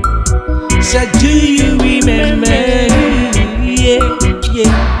 So do you remember? Yeah.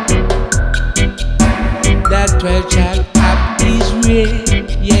 That 12 child of Israel,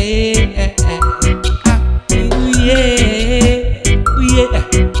 yeah.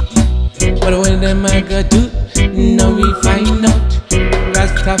 But what am I gonna do? Now we find out.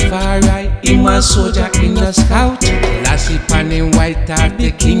 Rastafari, him a soldier in a scout. Lassie pan him white heart,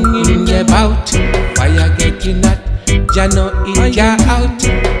 the king in the bout. Fire getting hot, Jah no in, Jah out.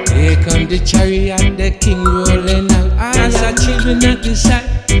 Here come the chariot, the king rolling out. As a children at the side,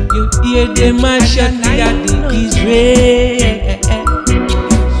 you hear them a shout, we are the Israel.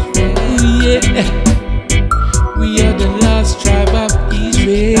 Yeah. We are the last tribe of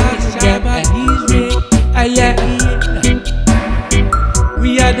Israel. Yeah.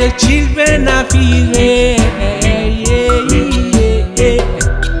 We are the children of Israel. Yeah.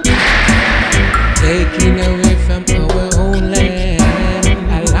 Taken away from our own land.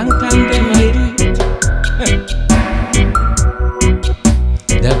 A long time they might do it.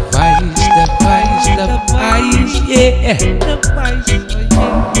 The vice, yeah.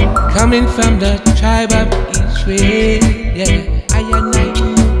 Coming from the tribe of Israel, yeah. I and I,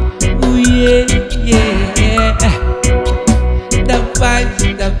 ooh, yeah. The vice,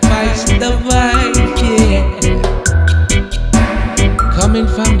 yeah. Coming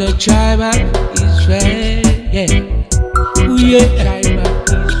from the tribe of Israel, yeah. Ooh, yeah. Tribe of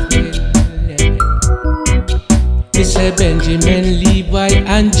Israel, yeah. It's a Benjamin, Levi,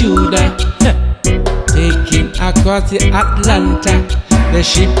 and Judah. Taking across the Atlanta. The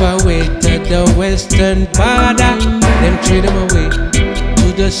ship away to the western border. Them trade them away to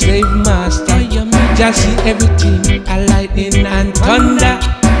the slave master. Just see everything, a lightning and thunder.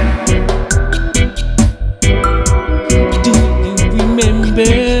 Do you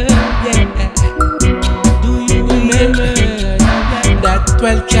remember? Yeah. Do you remember that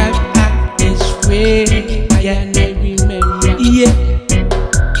 12 tribe of Israel? Yeah, I remember. Yeah.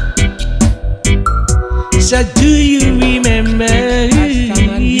 So do you remember?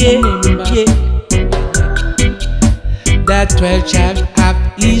 Yeah. That 12 tribe of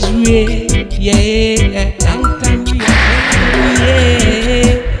Israel. Yeah. Long time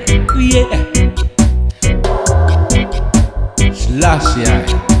we yeah. Last year,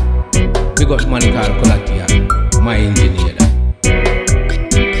 we got money called Colatia, my engineer.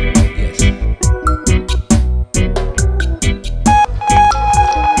 Yes.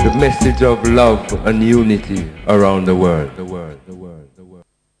 The message of love and unity around the world.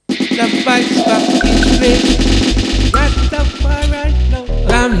 The fight of Israel, Rastafari,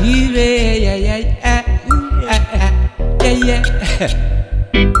 from here, yeah.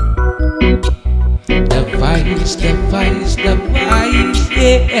 The vice,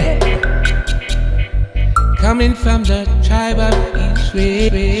 yeah. Coming from the tribe of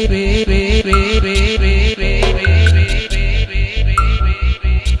Israel.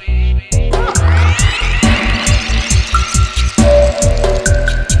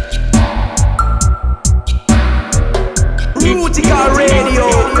 Rootikal Radio.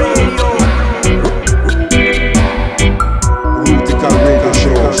 Rootikal Radio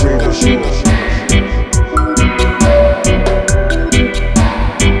Show.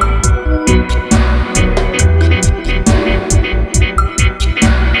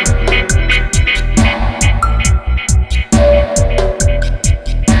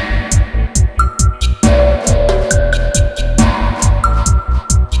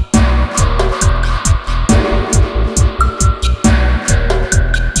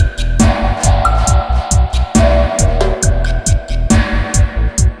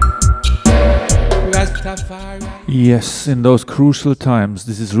 Yes, in those crucial times,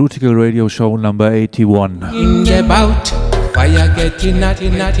 this is Rootikal Radio Show number 81. In the bout, fire getting naughty.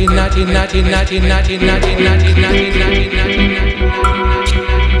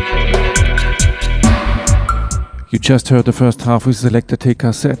 You just heard the first half with Selector Take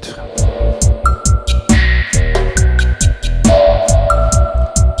cassette.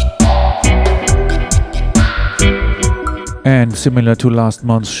 And similar to last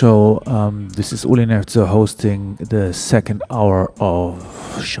month's show, this is Uli Nertzer hosting the second hour of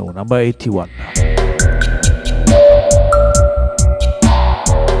show number 81.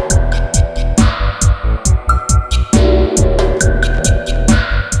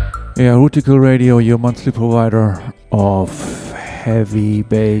 Yeah, Rootikal Radio, your monthly provider of heavy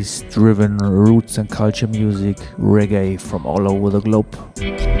bass driven roots and culture music, reggae from all over the globe.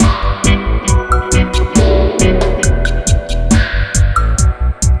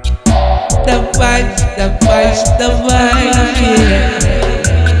 The vibe, yeah.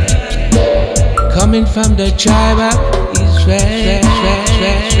 Coming from the tribe of Israel.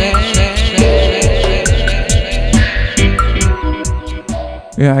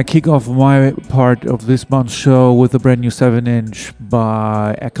 Yeah, I kick off my part of this month's show with a brand new 7-inch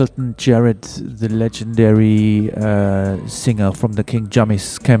by Eccleton Jarrett, the legendary singer from the King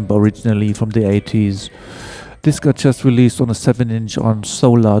Jammy's camp, originally from the 80s. This got just released on a 7-inch on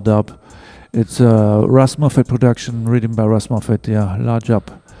Solar Dub. It's a Russ Moffat production, written by Russ Moffat. Yeah, large up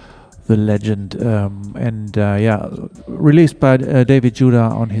the legend, and released by David Judah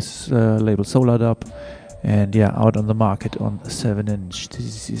on his label Solar Dub, and out on the market on 7-inch.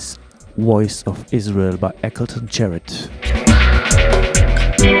 This is Voice of Israel by Eccleton Jarrett.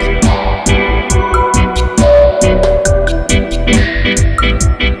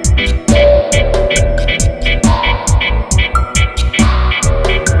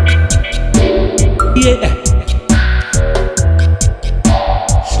 Yeah.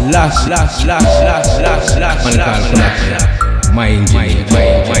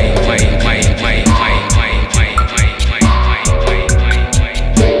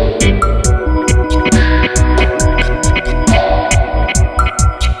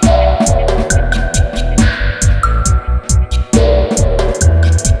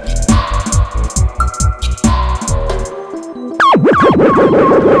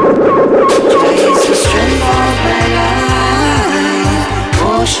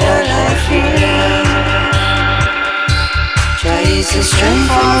 The strength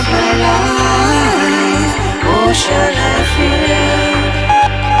of my life, oh shall I fear?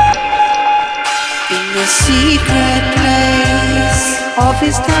 In the secret place of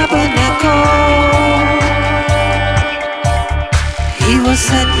his tabernacle, he will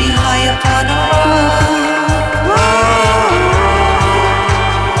set me high upon a rock.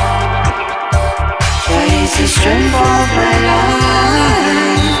 Jah is the strength of my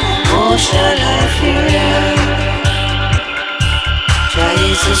life, oh shall I fear? Jah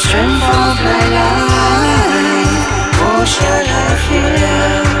is the strength of my life, oh shall I fear?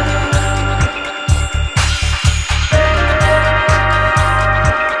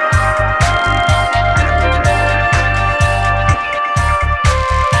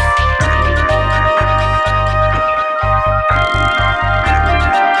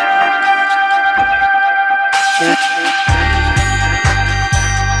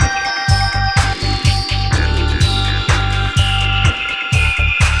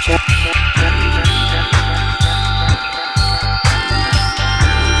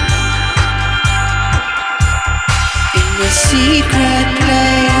 Secret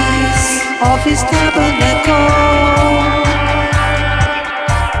place of his tabernacle,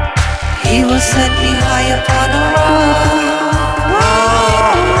 he will set me high upon a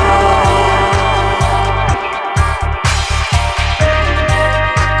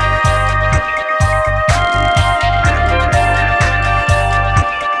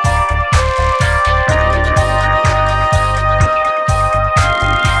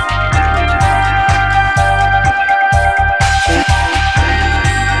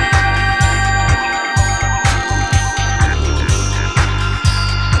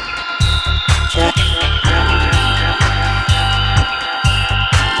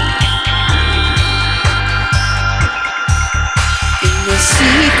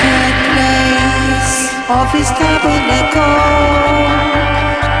of his tabernacle,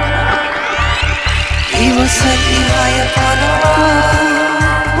 he will set me high upon a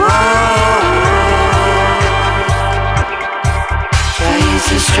rock. Jah is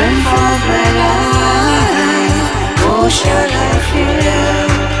the strength of my life, oh shall I fear?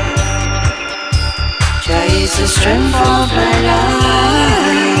 Jah is the strength of my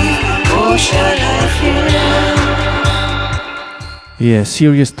life, oh shall I fear? Yeah,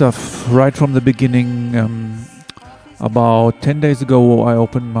 serious stuff right from the beginning. About 10 days ago, I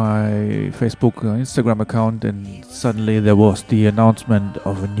opened my Facebook Instagram account, and suddenly there was the announcement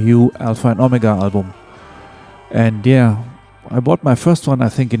of a new Alpha and Omega album. And yeah, I bought my first one, I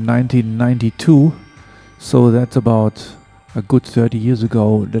think, in 1992. So that's about a good 30 years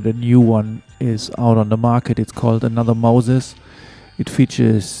ago that a new one is out on the market. It's called Another Moses. It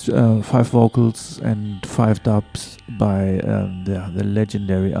features 5 vocals and 5 dubs by the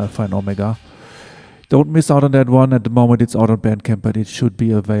legendary Alpha and Omega. Don't miss out on that one. At the moment it's out on Bandcamp, but it should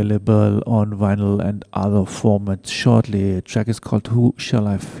be available on vinyl and other formats shortly. The track is called Who Shall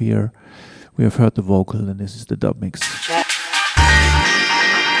I Fear? We have heard the vocal, and this is the dub mix.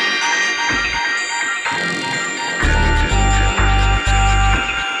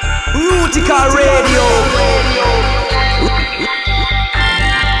 Rootikal Radio.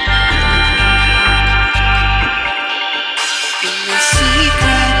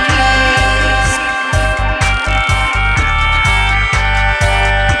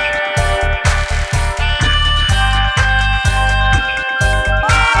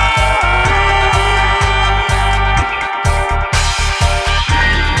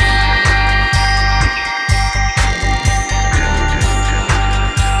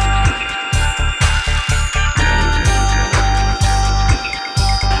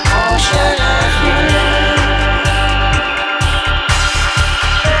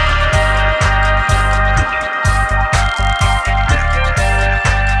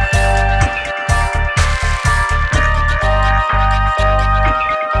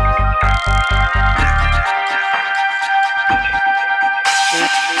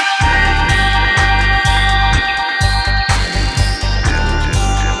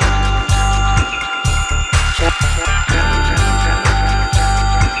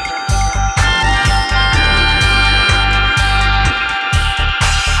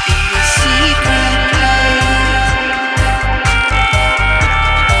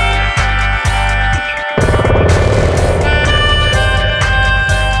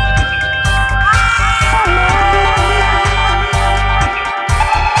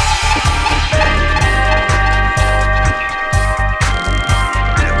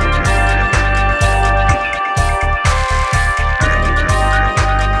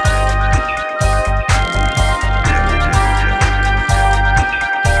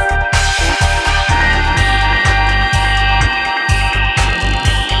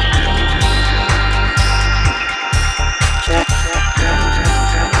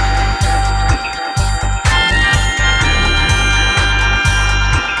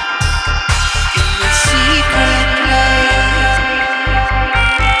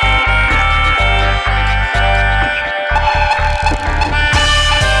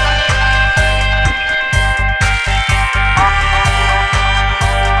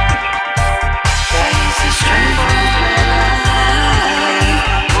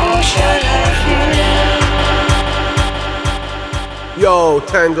 Yo,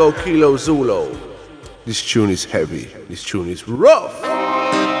 Tango Kilo Zulu. This tune is heavy. This tune is rough.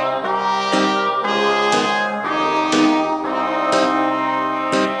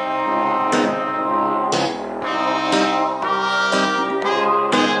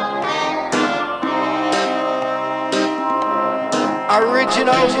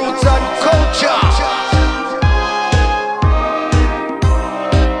 Original roots and culture.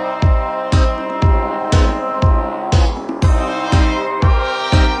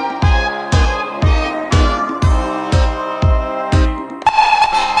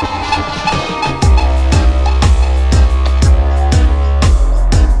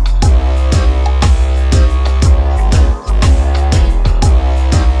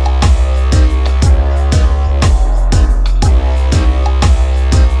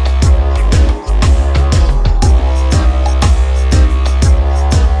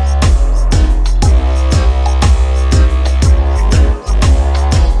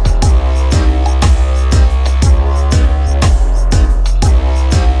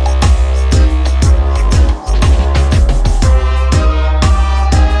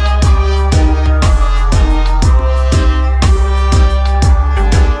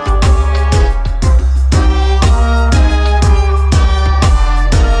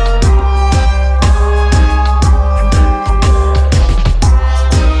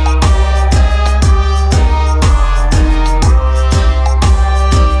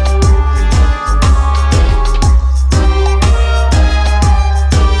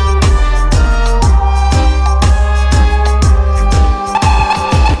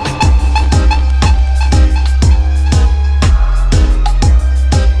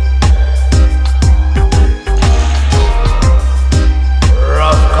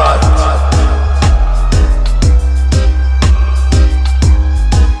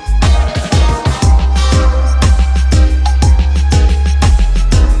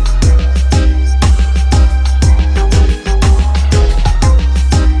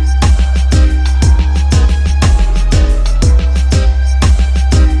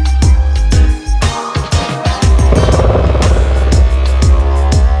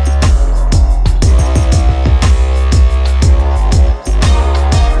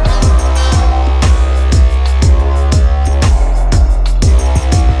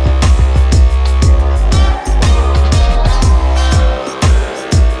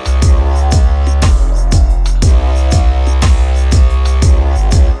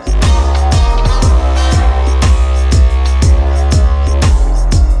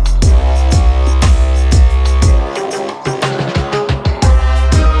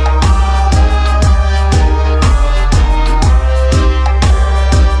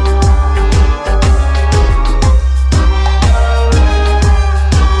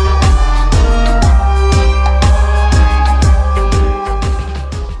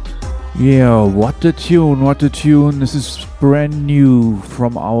 Yeah, what a tune, what a tune. This is brand new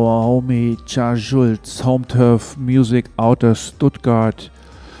from our homie Charles Schulz, Home Turf Music out of Stuttgart.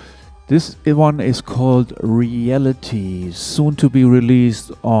 This one is called Reality, soon to be released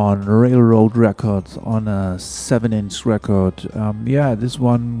on Railroad Records on a 7-inch record. This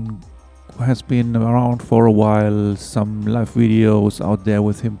one has been around for a while, some live videos out there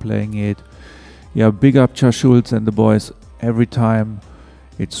with him playing it. Big up Josh Schultz and the boys every time.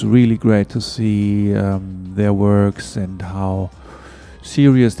 It's really great to see their works and how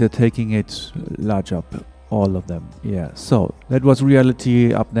serious they're taking it. Large up, all of them. So that was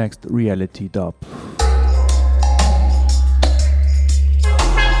Reality. Up next, Reality Dub.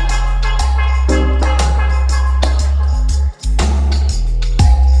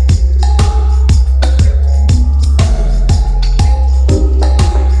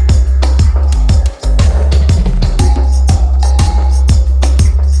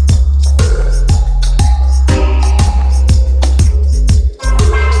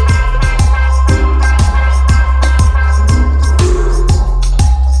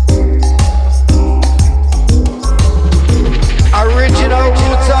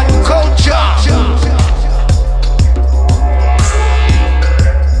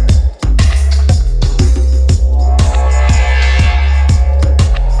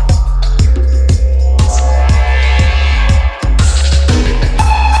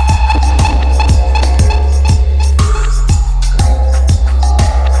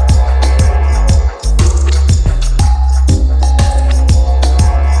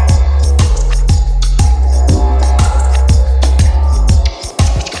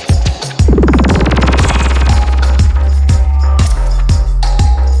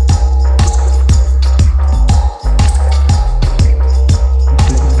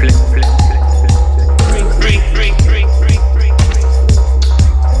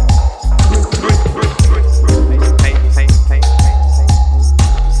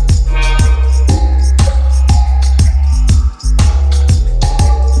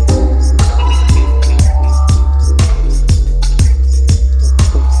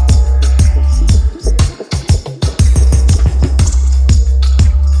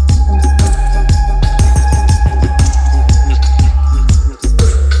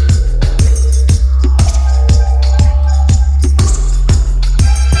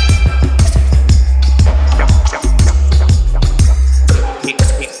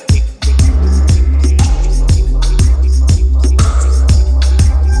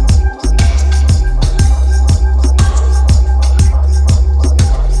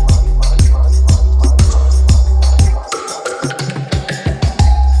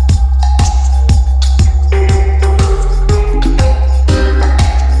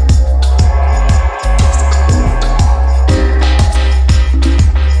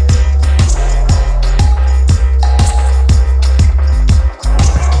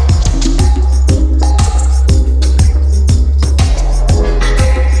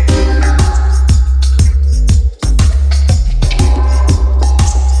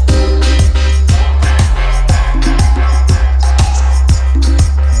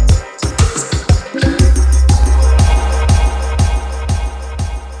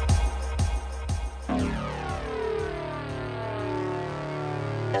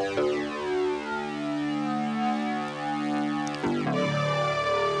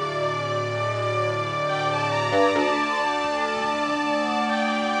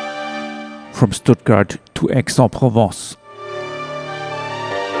 From Stuttgart to Aix-en-Provence.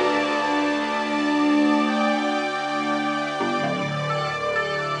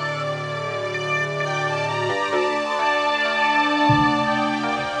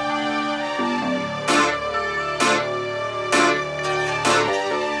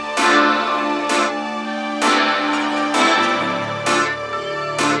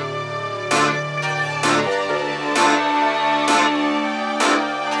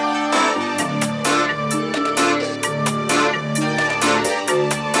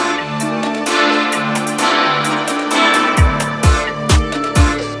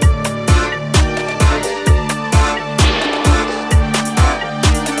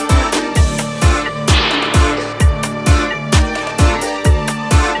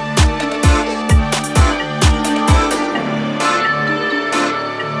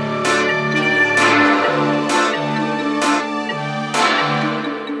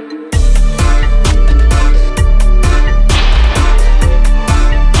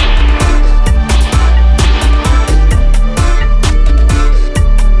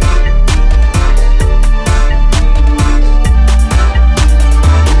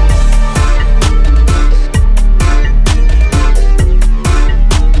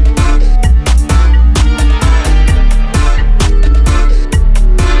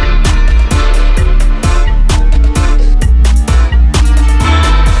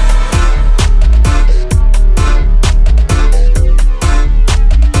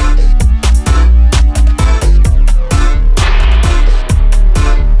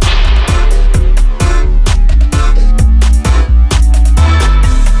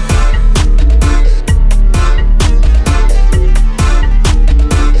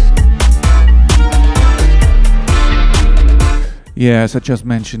 Yeah, as I just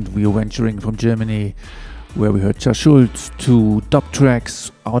mentioned, we are venturing from Germany, where we heard Schultz, to dub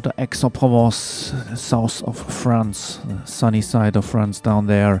tracks out of Aix-en-Provence, south of France, sunny side of France down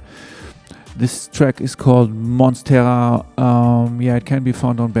there. This track is called Monstera. Yeah, it can be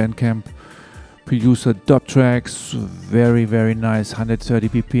found on Bandcamp. Producer dub tracks, very, very nice, 130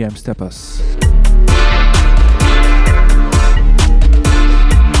 BPM steppers.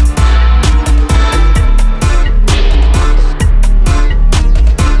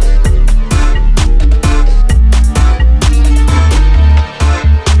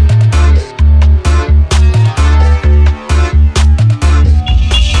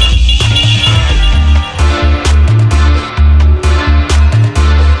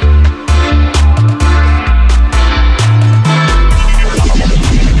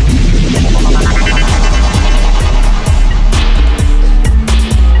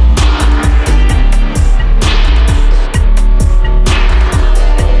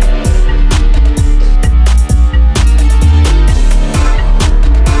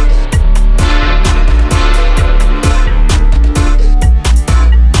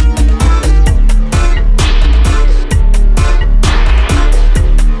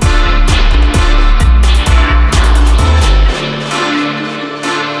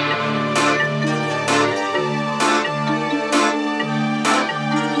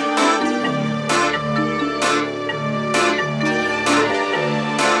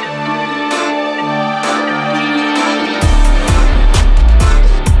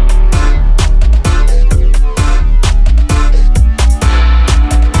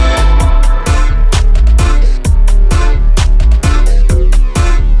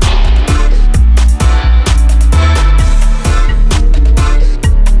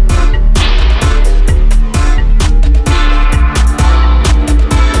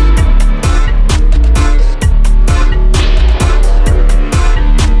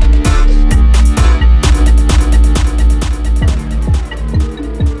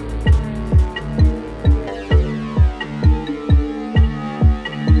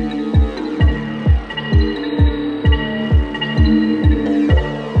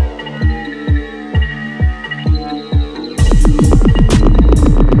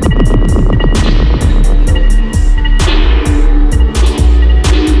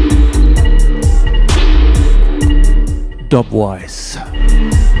 Dubwise.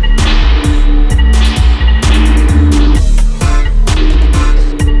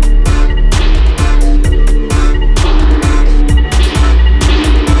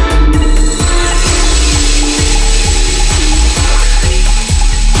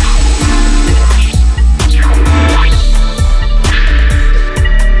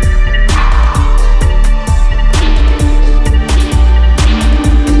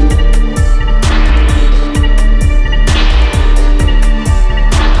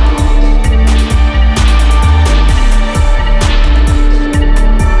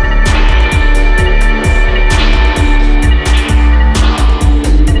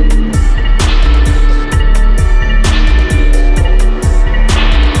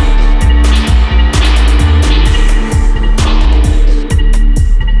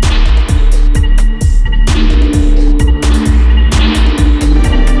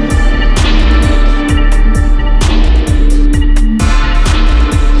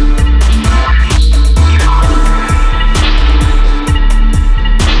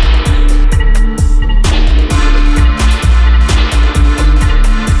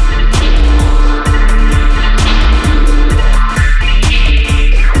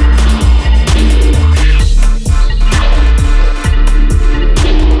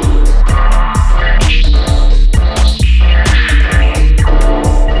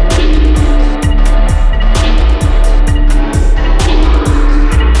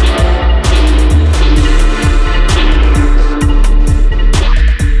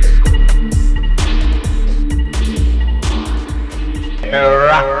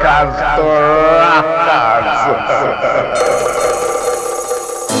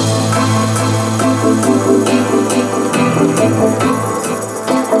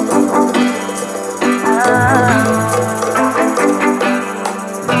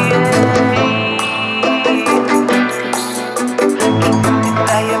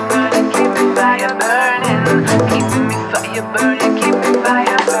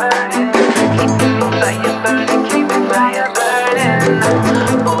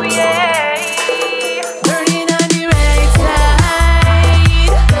 Burning on the right side.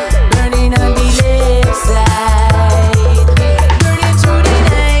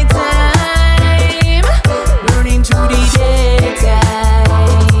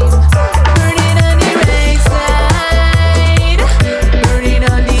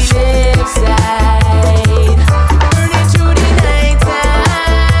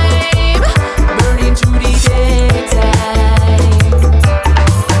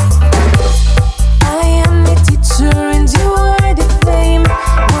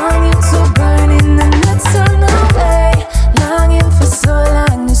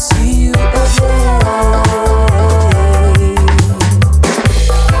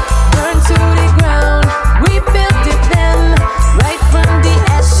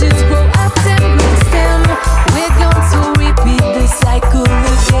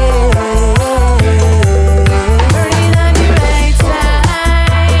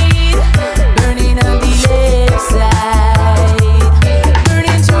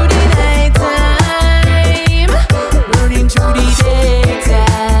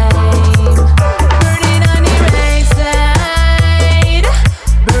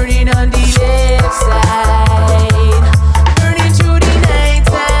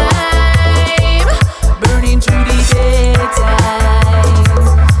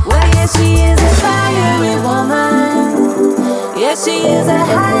 is a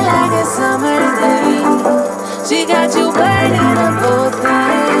high like a summer's day. She got you burning on both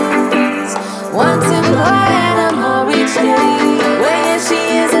ends. Wanting more and more each day. Well, yeah, she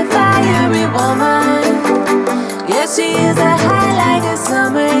is a fiery woman. Yeah, she is a high like a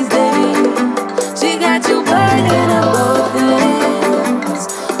summer's day. She got you burning on both ends.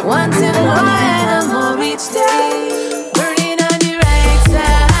 Wanting more and more each day. Burning on the right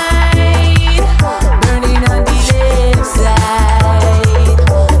side. Burning on the left side.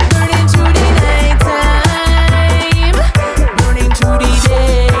 Burning through the night time. Burning through the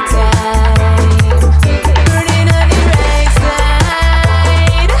daytime. Burning on the right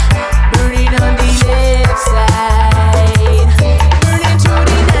side. Burning on the left side. Burning through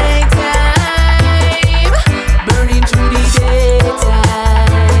the night time. Burning through the daytime.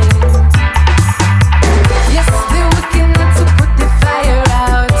 Yes, they working not to put the fire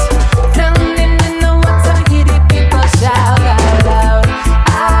out. Drowning in the water, hear the people shout out loud,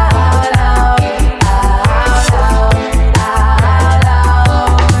 out loud, out loud, out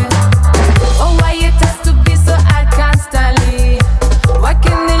loud. Oh, why it has to be so hard constantly? Why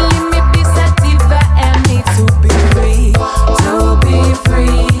can't they leave me be sativa and me to be free, to be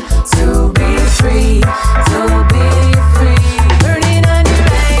free, to be free, to be free? Burning on the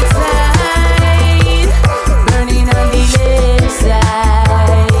right side, burning on the left side,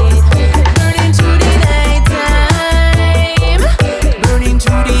 burning through the night time, burning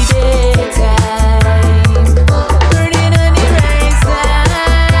through the daytime, burning on the right side,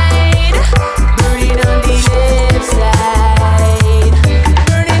 burning on the left side,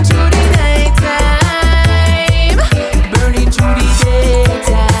 burning through the night time, burning through the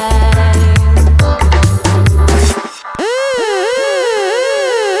daytime.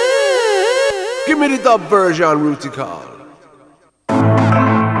 Give me the dub version, Rootikal.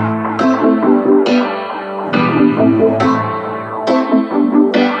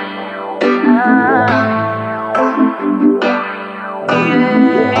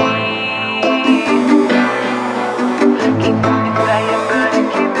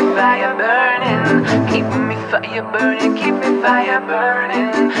 Keep me fire burning, keep me fire burning,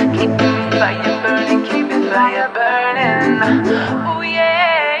 keep me fire burning, keep me fire burning. Oh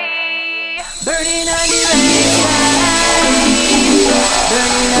yeah, burning on the right side,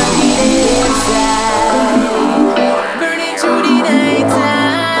 burning on the left side, burning through the night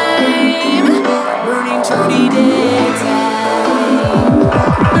time, burning through the daytime,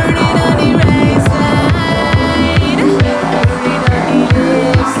 burning on the right side, burning on the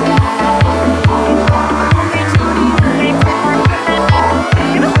left side.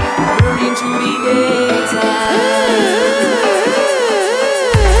 Burning through the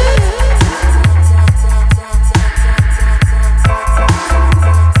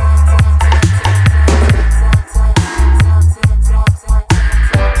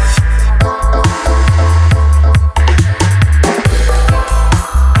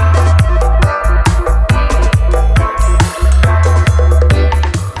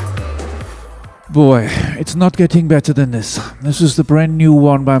Boy, it's not getting better than this. This is the brand new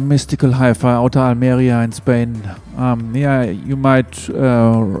one by Mystical Hi-Fi out of Almeria in Spain. Yeah, you might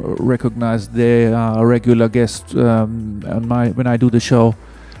recognize they are a regular guest on when I do the show.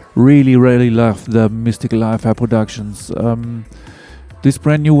 Really love the Mystical Hi-Fi productions. This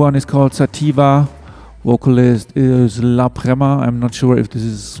brand new one is called Sativa. Vocalist is La Prema. I'm not sure if this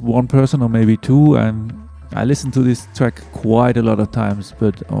is one person or maybe two, and I listened to this track quite a lot of times,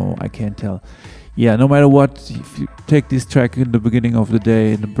 but I can't tell. Yeah, no matter what, if you take this track in the beginning of the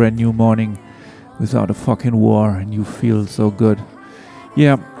day, in a brand new morning, without a fucking war, and you feel so good.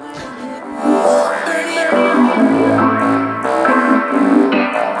 Yeah.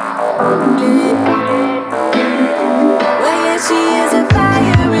 Well, yeah, she is a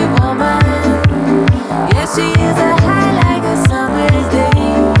fiery woman. Yeah, she is a high like a summer's day.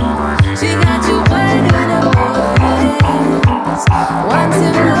 She got you burning up both ends.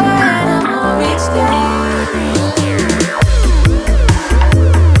 Wanting more and more each day.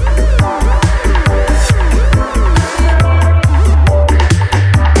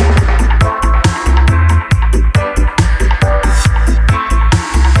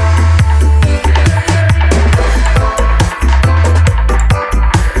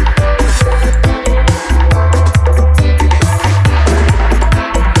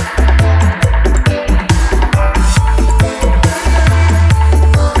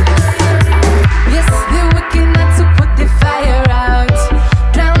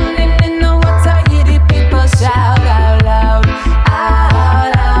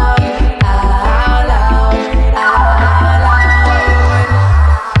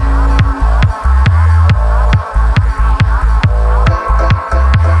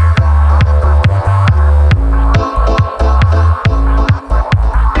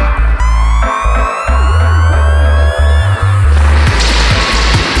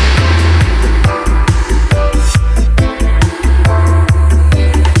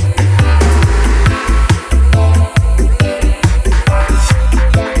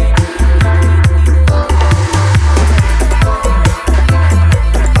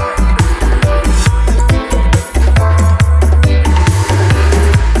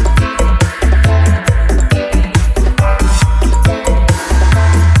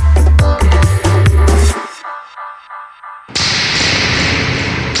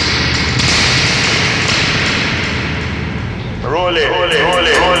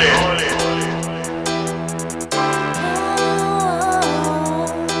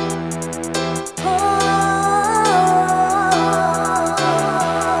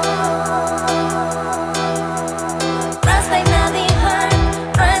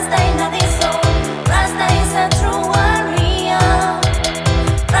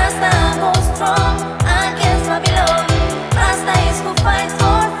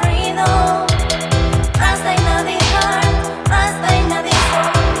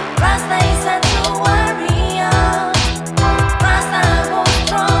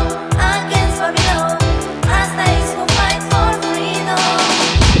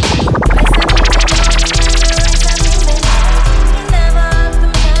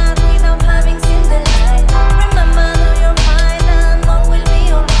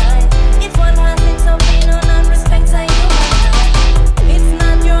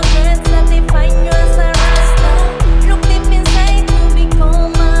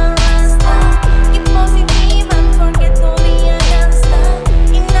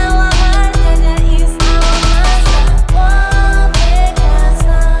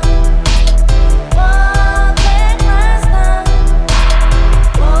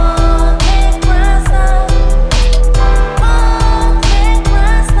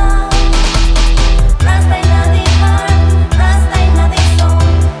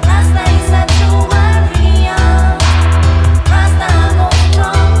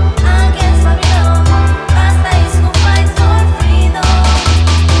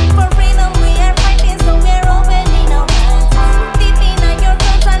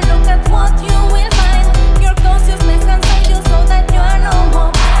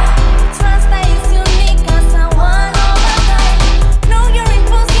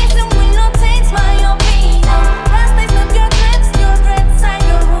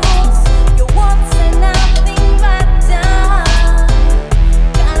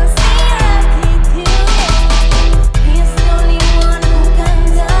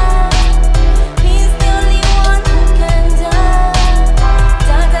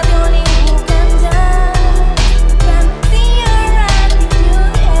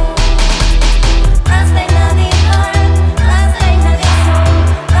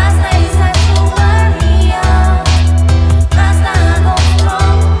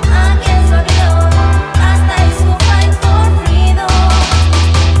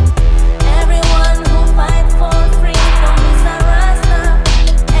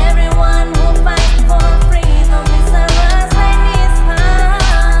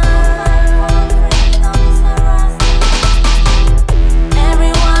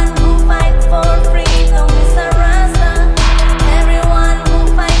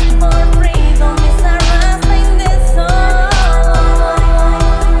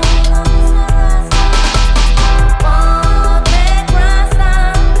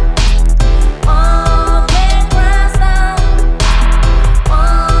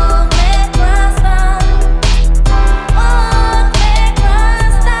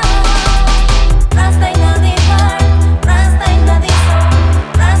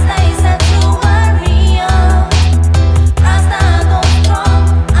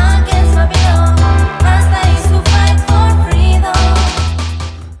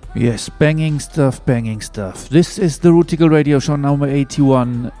 Banging stuff, banging stuff. This is the Rootikal Radio Show number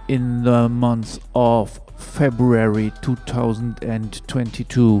 81 in the month of February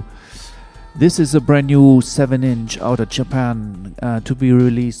 2022. This is a brand new 7-inch out of Japan to be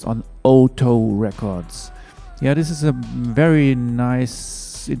released on Oto Records. Yeah, this is a very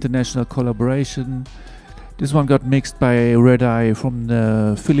nice international collaboration. This one got mixed by Red Eye from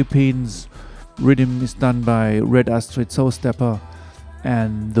the Philippines. Rhythm is done by Red Astrid Soul Stepper.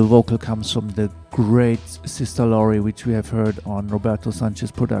 And the vocal comes from the great Sister Lori, which we have heard on Roberto Sanchez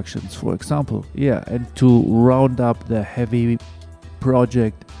Productions, for example. Yeah, and to round up the heavy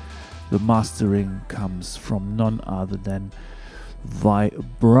project, the mastering comes from none other than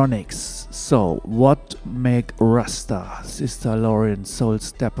Vibronics. So, what make Rasta? Sister Lori and Soul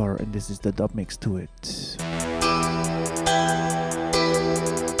Stepper, and this is the dub mix to it.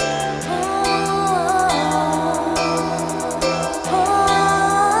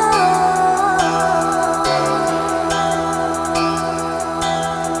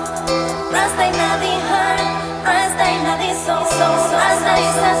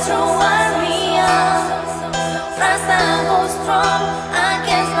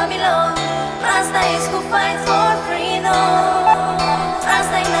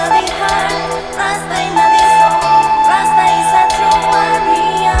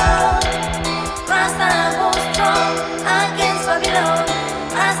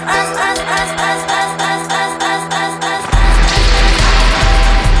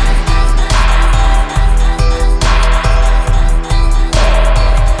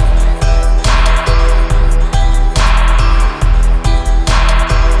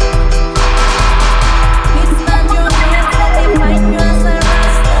 It's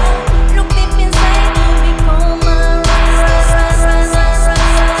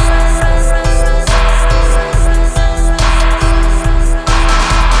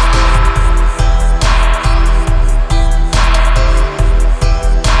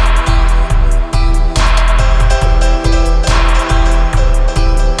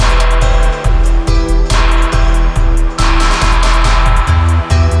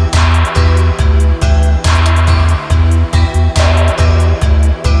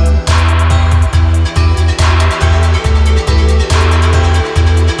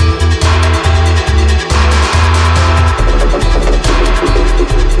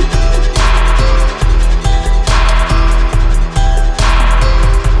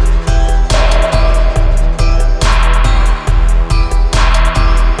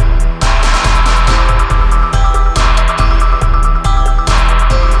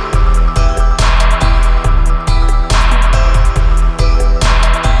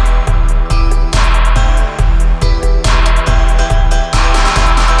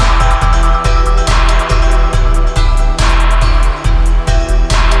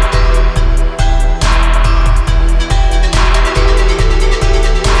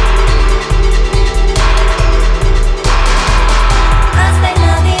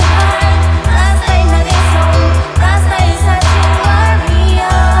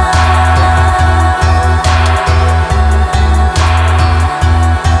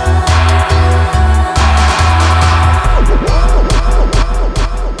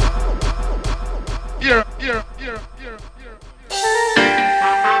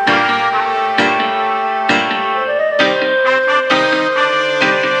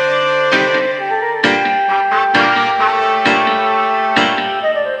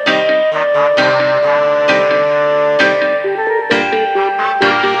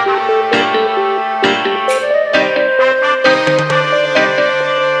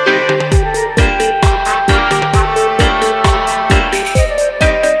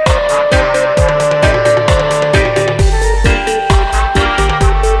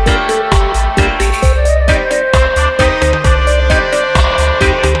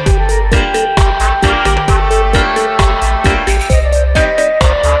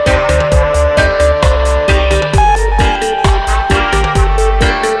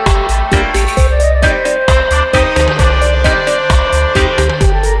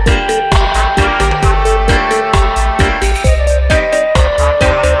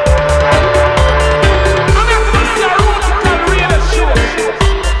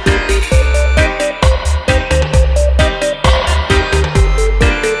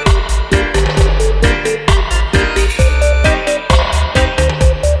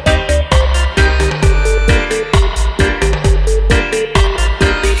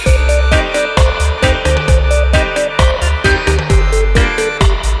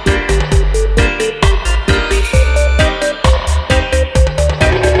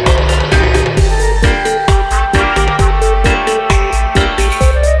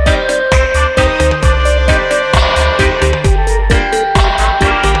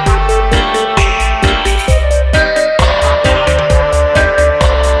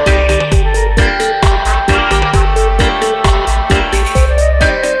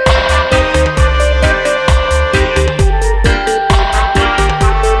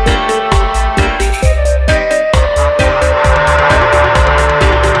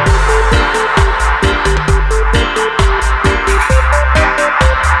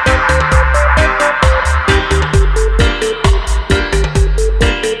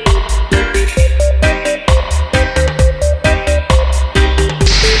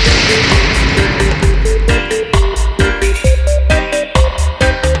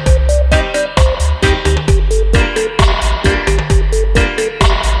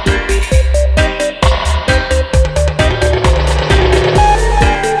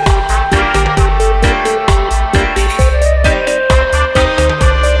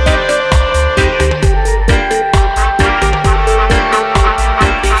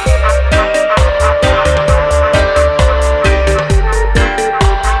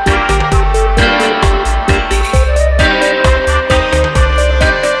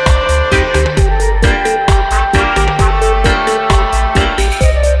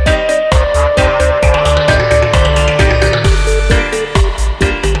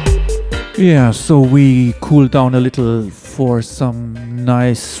Yeah, so we cooled down a little for some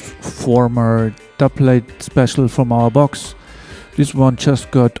nice former dubplate special from our box. This one just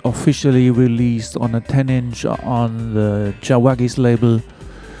got officially released on a 10-inch on the Jawagis label.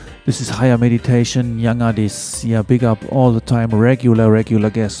 This is Higher Meditation, Young Addis. Yeah, big up all the time, regular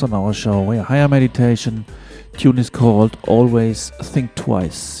guests on our show. Yeah, Higher Meditation. Tune is called Always Think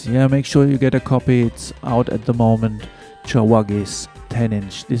Twice. Yeah, make sure you get a copy. It's out at the moment. Jawagis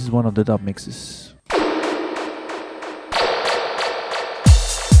 10-inch. This is one of the dub mixes.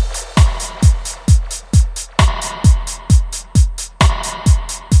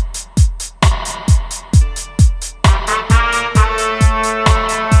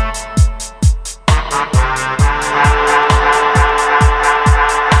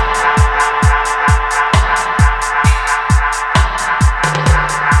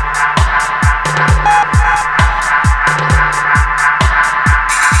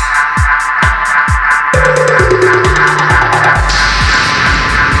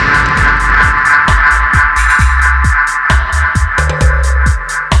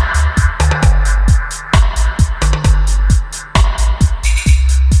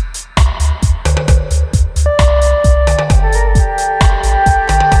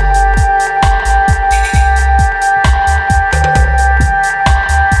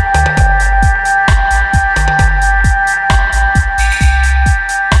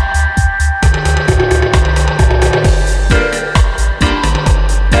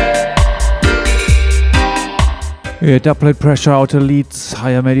 Yeah, dubplate pressure, outer leads,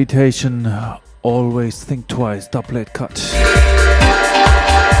 Higher Meditation, Always Think Twice, dubplate cut.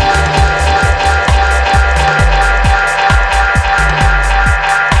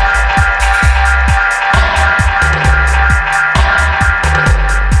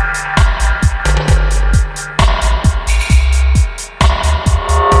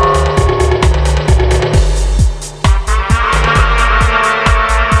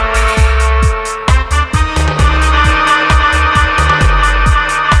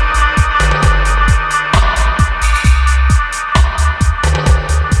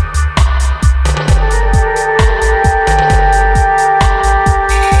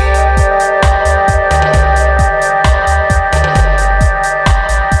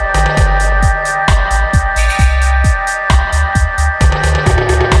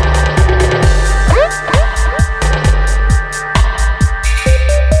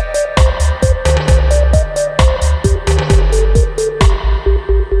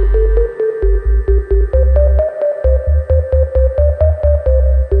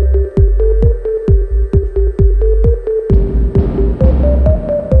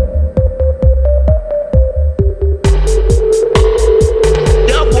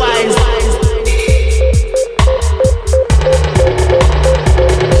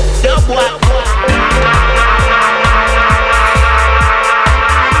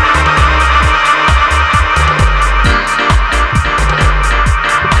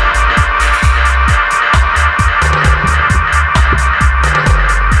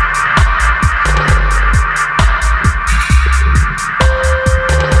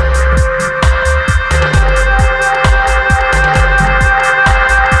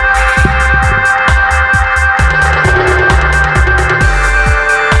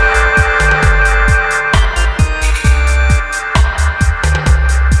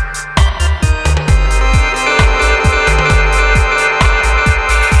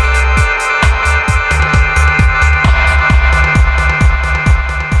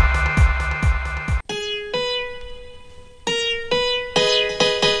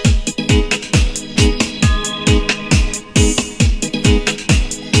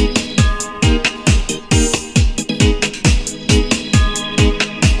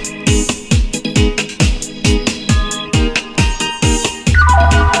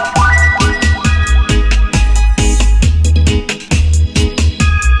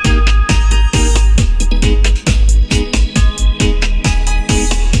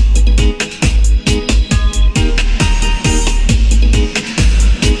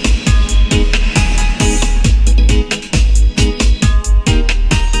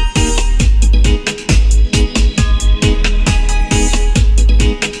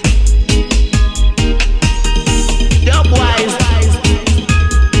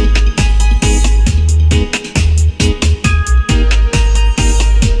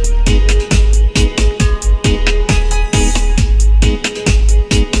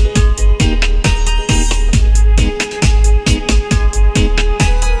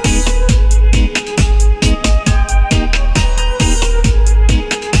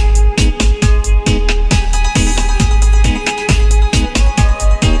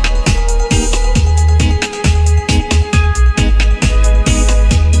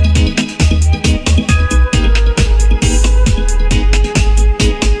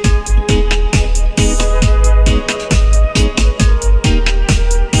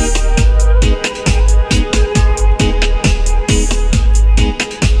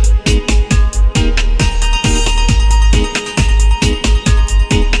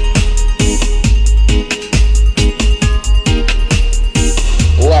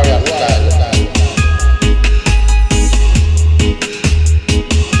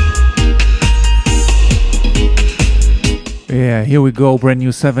 Here we go, brand new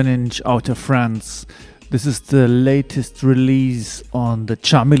 7-inch out of France. This is the latest release on the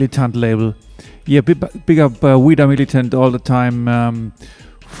Cha Militant label. Yeah, big up Wida Militant all the time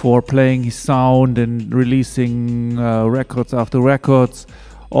for playing his sound and releasing records after records.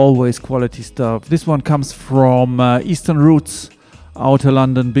 Always quality stuff. This one comes from Eastern Roots, Outer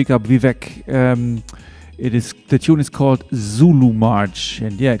London. Big up Vivek. The tune is called Zulu March,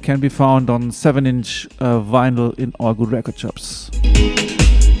 and yeah, it can be found on 7-inch vinyl in all good record shops.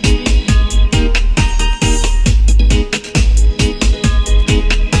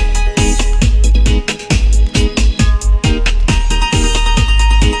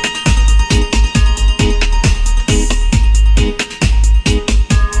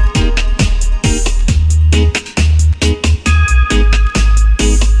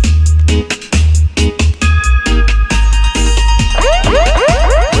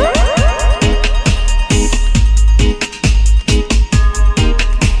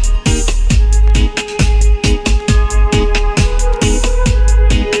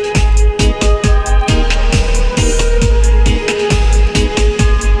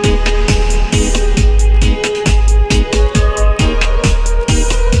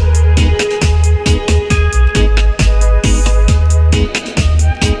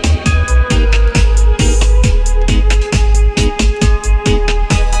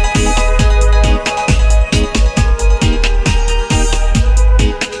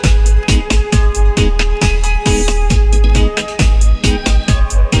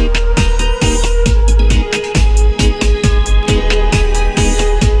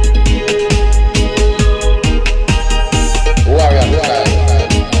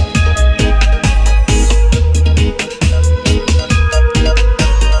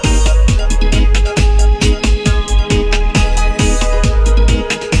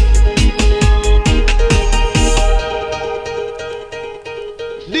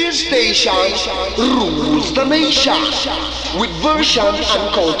 Rules the nation with version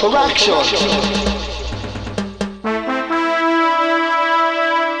and counteraction.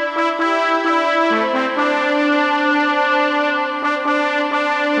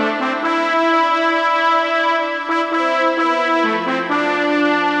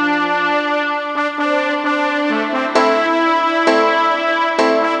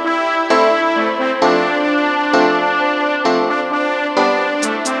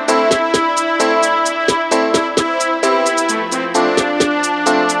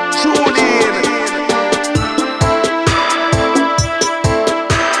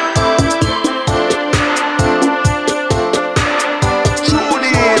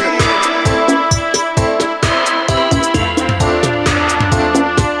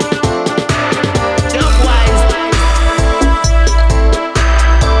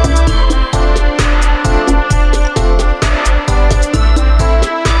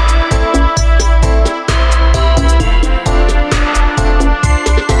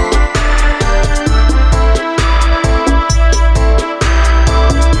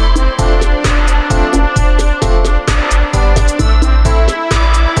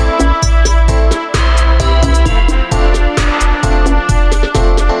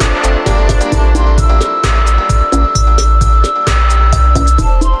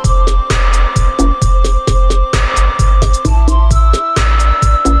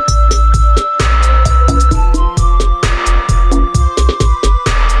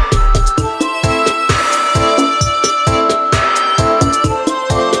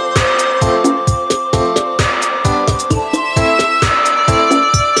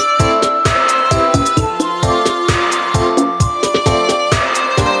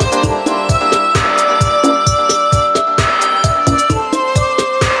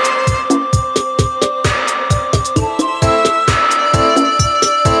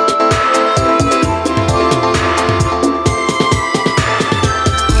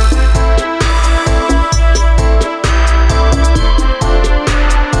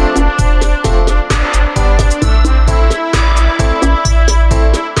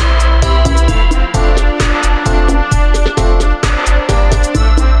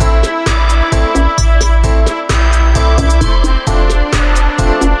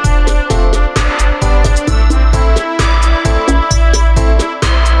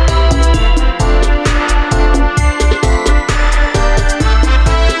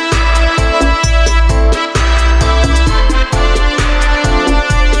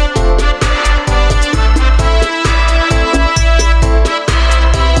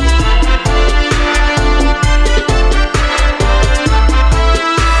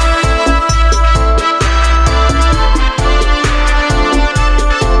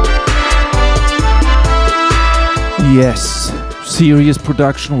 Serious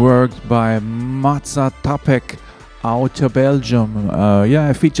production work by Matza Tapek out of Belgium. Yeah,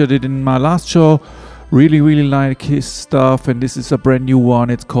 I featured it in my last show. Really like his stuff, and this is a brand new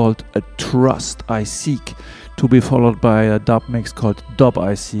one. It's called A Trust I Seek, to be followed by a dub mix called Dub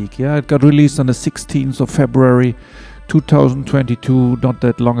I Seek. Yeah, it got released on the 16th of February 2022, not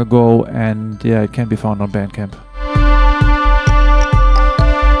that long ago, and yeah, it can be found on Bandcamp.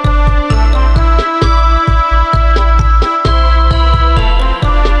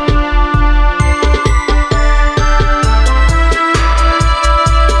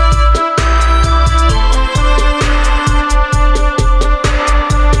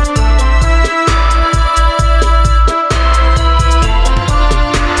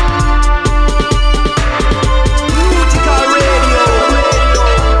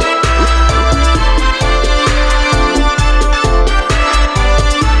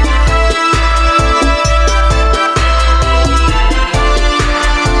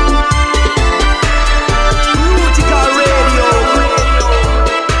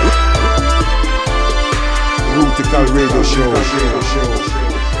 Radio Show.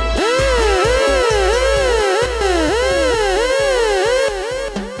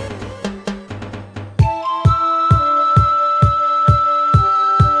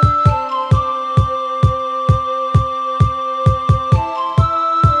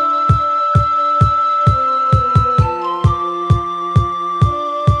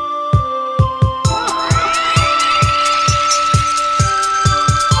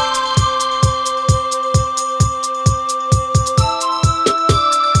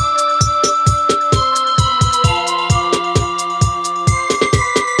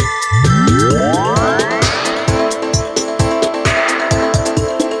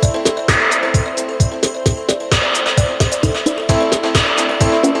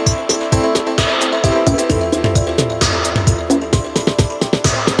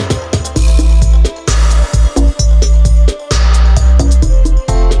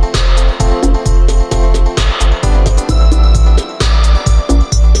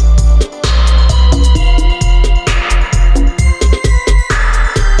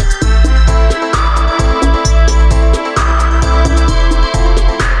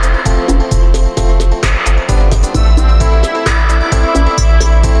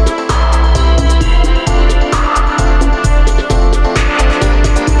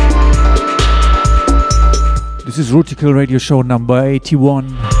 This is Rootikal Radio Show number 81.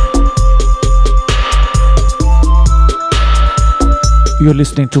 You're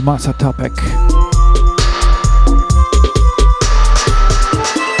listening to Masa Tapek.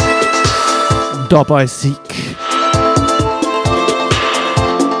 Dub I Seek.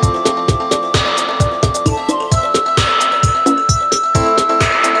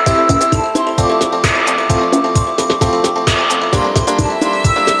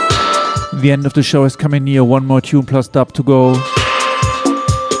 The end of the show is coming near. One more tune plus dub to go.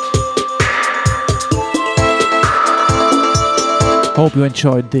 Hope you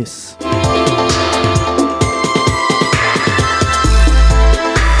enjoyed this.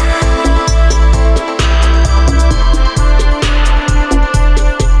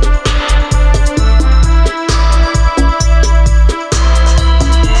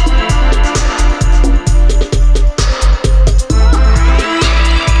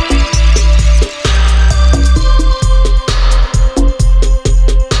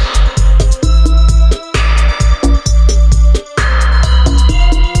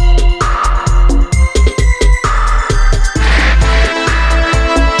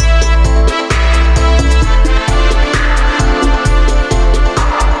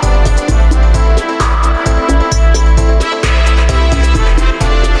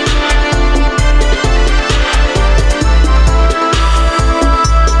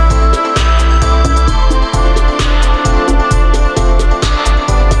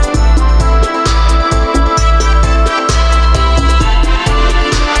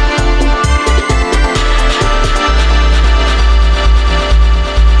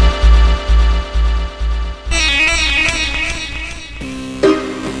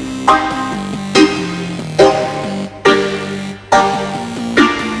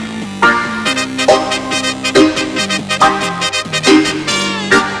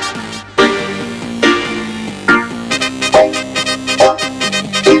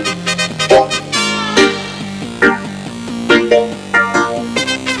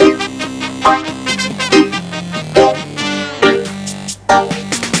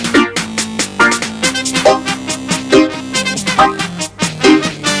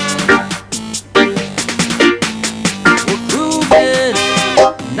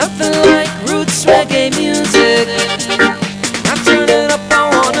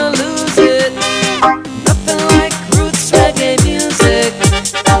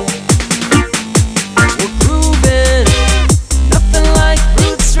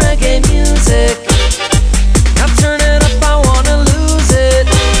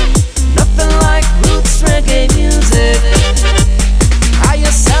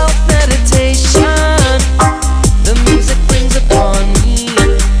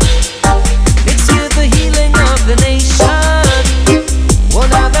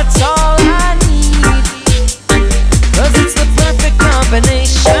 it's all I need. 'Cause it's the perfect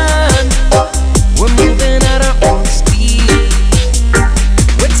combination. We're moving at our own speed.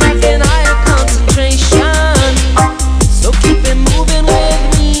 We're taking higher concentration. So keep it moving with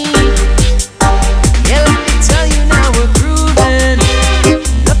me. Yeah, let me tell you now we're grooving.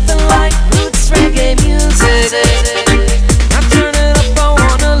 Nothing like roots reggae music. Now turn it up, I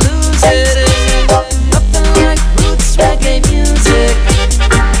wanna lose it. Nothing like roots reggae music.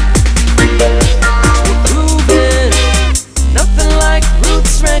 We're grooving. Nothing like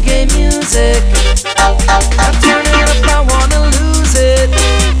roots reggae music. Now turn it up, I wanna lose it.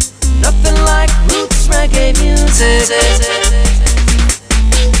 Nothing like roots reggae music.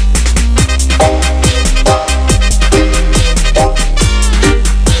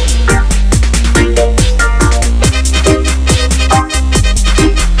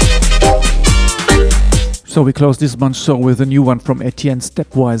 So we close this month's show with a new one from Etienne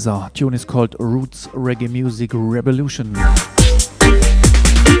Stepweiser. Tune is called Roots Reggae Music Revolution.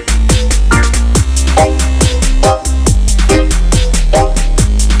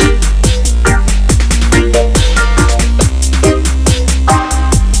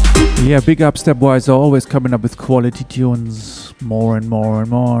 Yeah, big up Stepweiser, always coming up with quality tunes, more and more and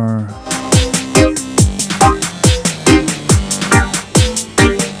more.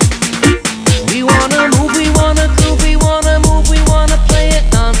 We wanna move, we wanna groove, we wanna move, we wanna play it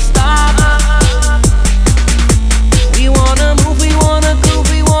non-stop. We wanna move, we wanna groove,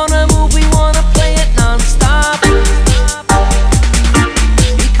 we wanna move, we wanna play it non-stop.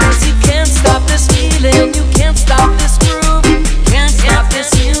 Because you can't stop this feeling, you can't stop this groove, can't stop this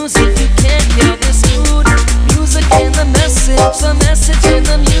music, you can't kill this mood. Music and the message in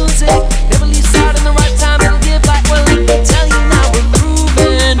the music. Never leaves out in the right time, it'll give back. Well, let me tell you now we're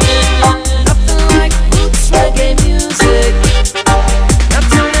grooving. Nothing like roots reggae music. Now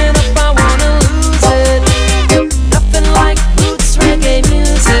turn it up, I wanna lose it. Nothing like roots reggae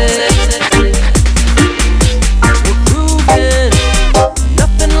music. We're grooving.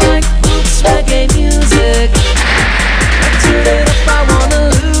 Nothing like roots reggae music. Now turn it up, I wanna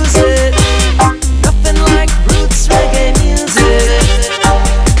lose it. Nothing like roots reggae music.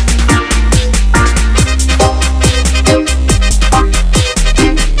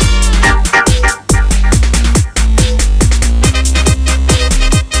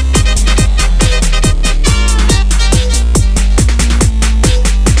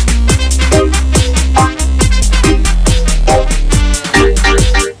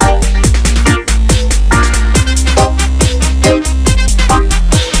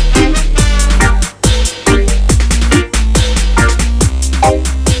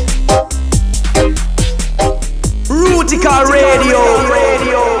 Rootikal Radio.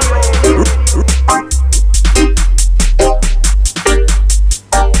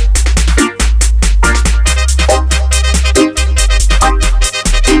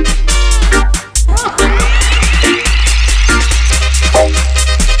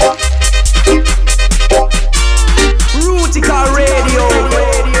 Rootikal Radio.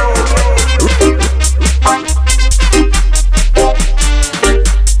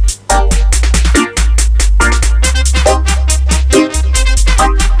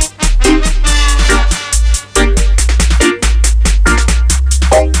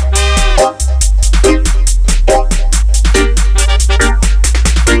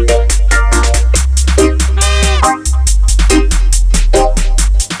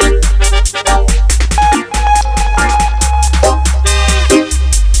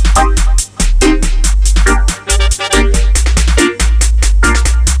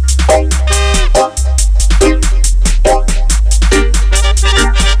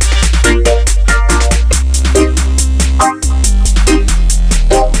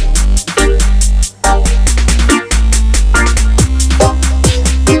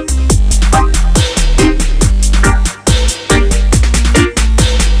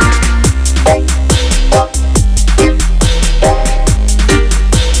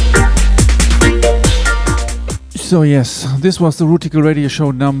 So yes, this was the Rootikal Radio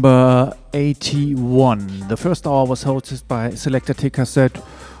Show number 81. The first hour was hosted by Selector T Cassette,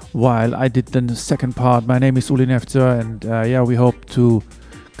 while I did the second part. My name is Uli Nefzer, and yeah, we hope to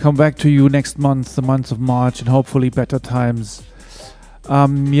come back to you next month, the month of March, and hopefully better times.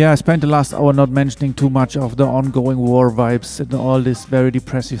 Yeah, I spent the last hour not mentioning too much of the ongoing war vibes and all these very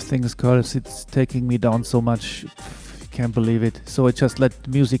depressive things, because it's taking me down so much. Can't believe it. So I just let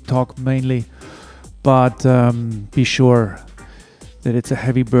music talk mainly. But be sure that it's a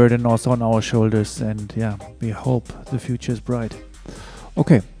heavy burden also on our shoulders, and yeah, we hope the future is bright.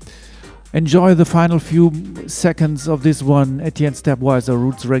 Okay, Enjoy the final few seconds of this one. Etienne Stepweiser,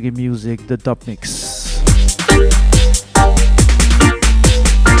 Roots Reggae Music, the dub mix.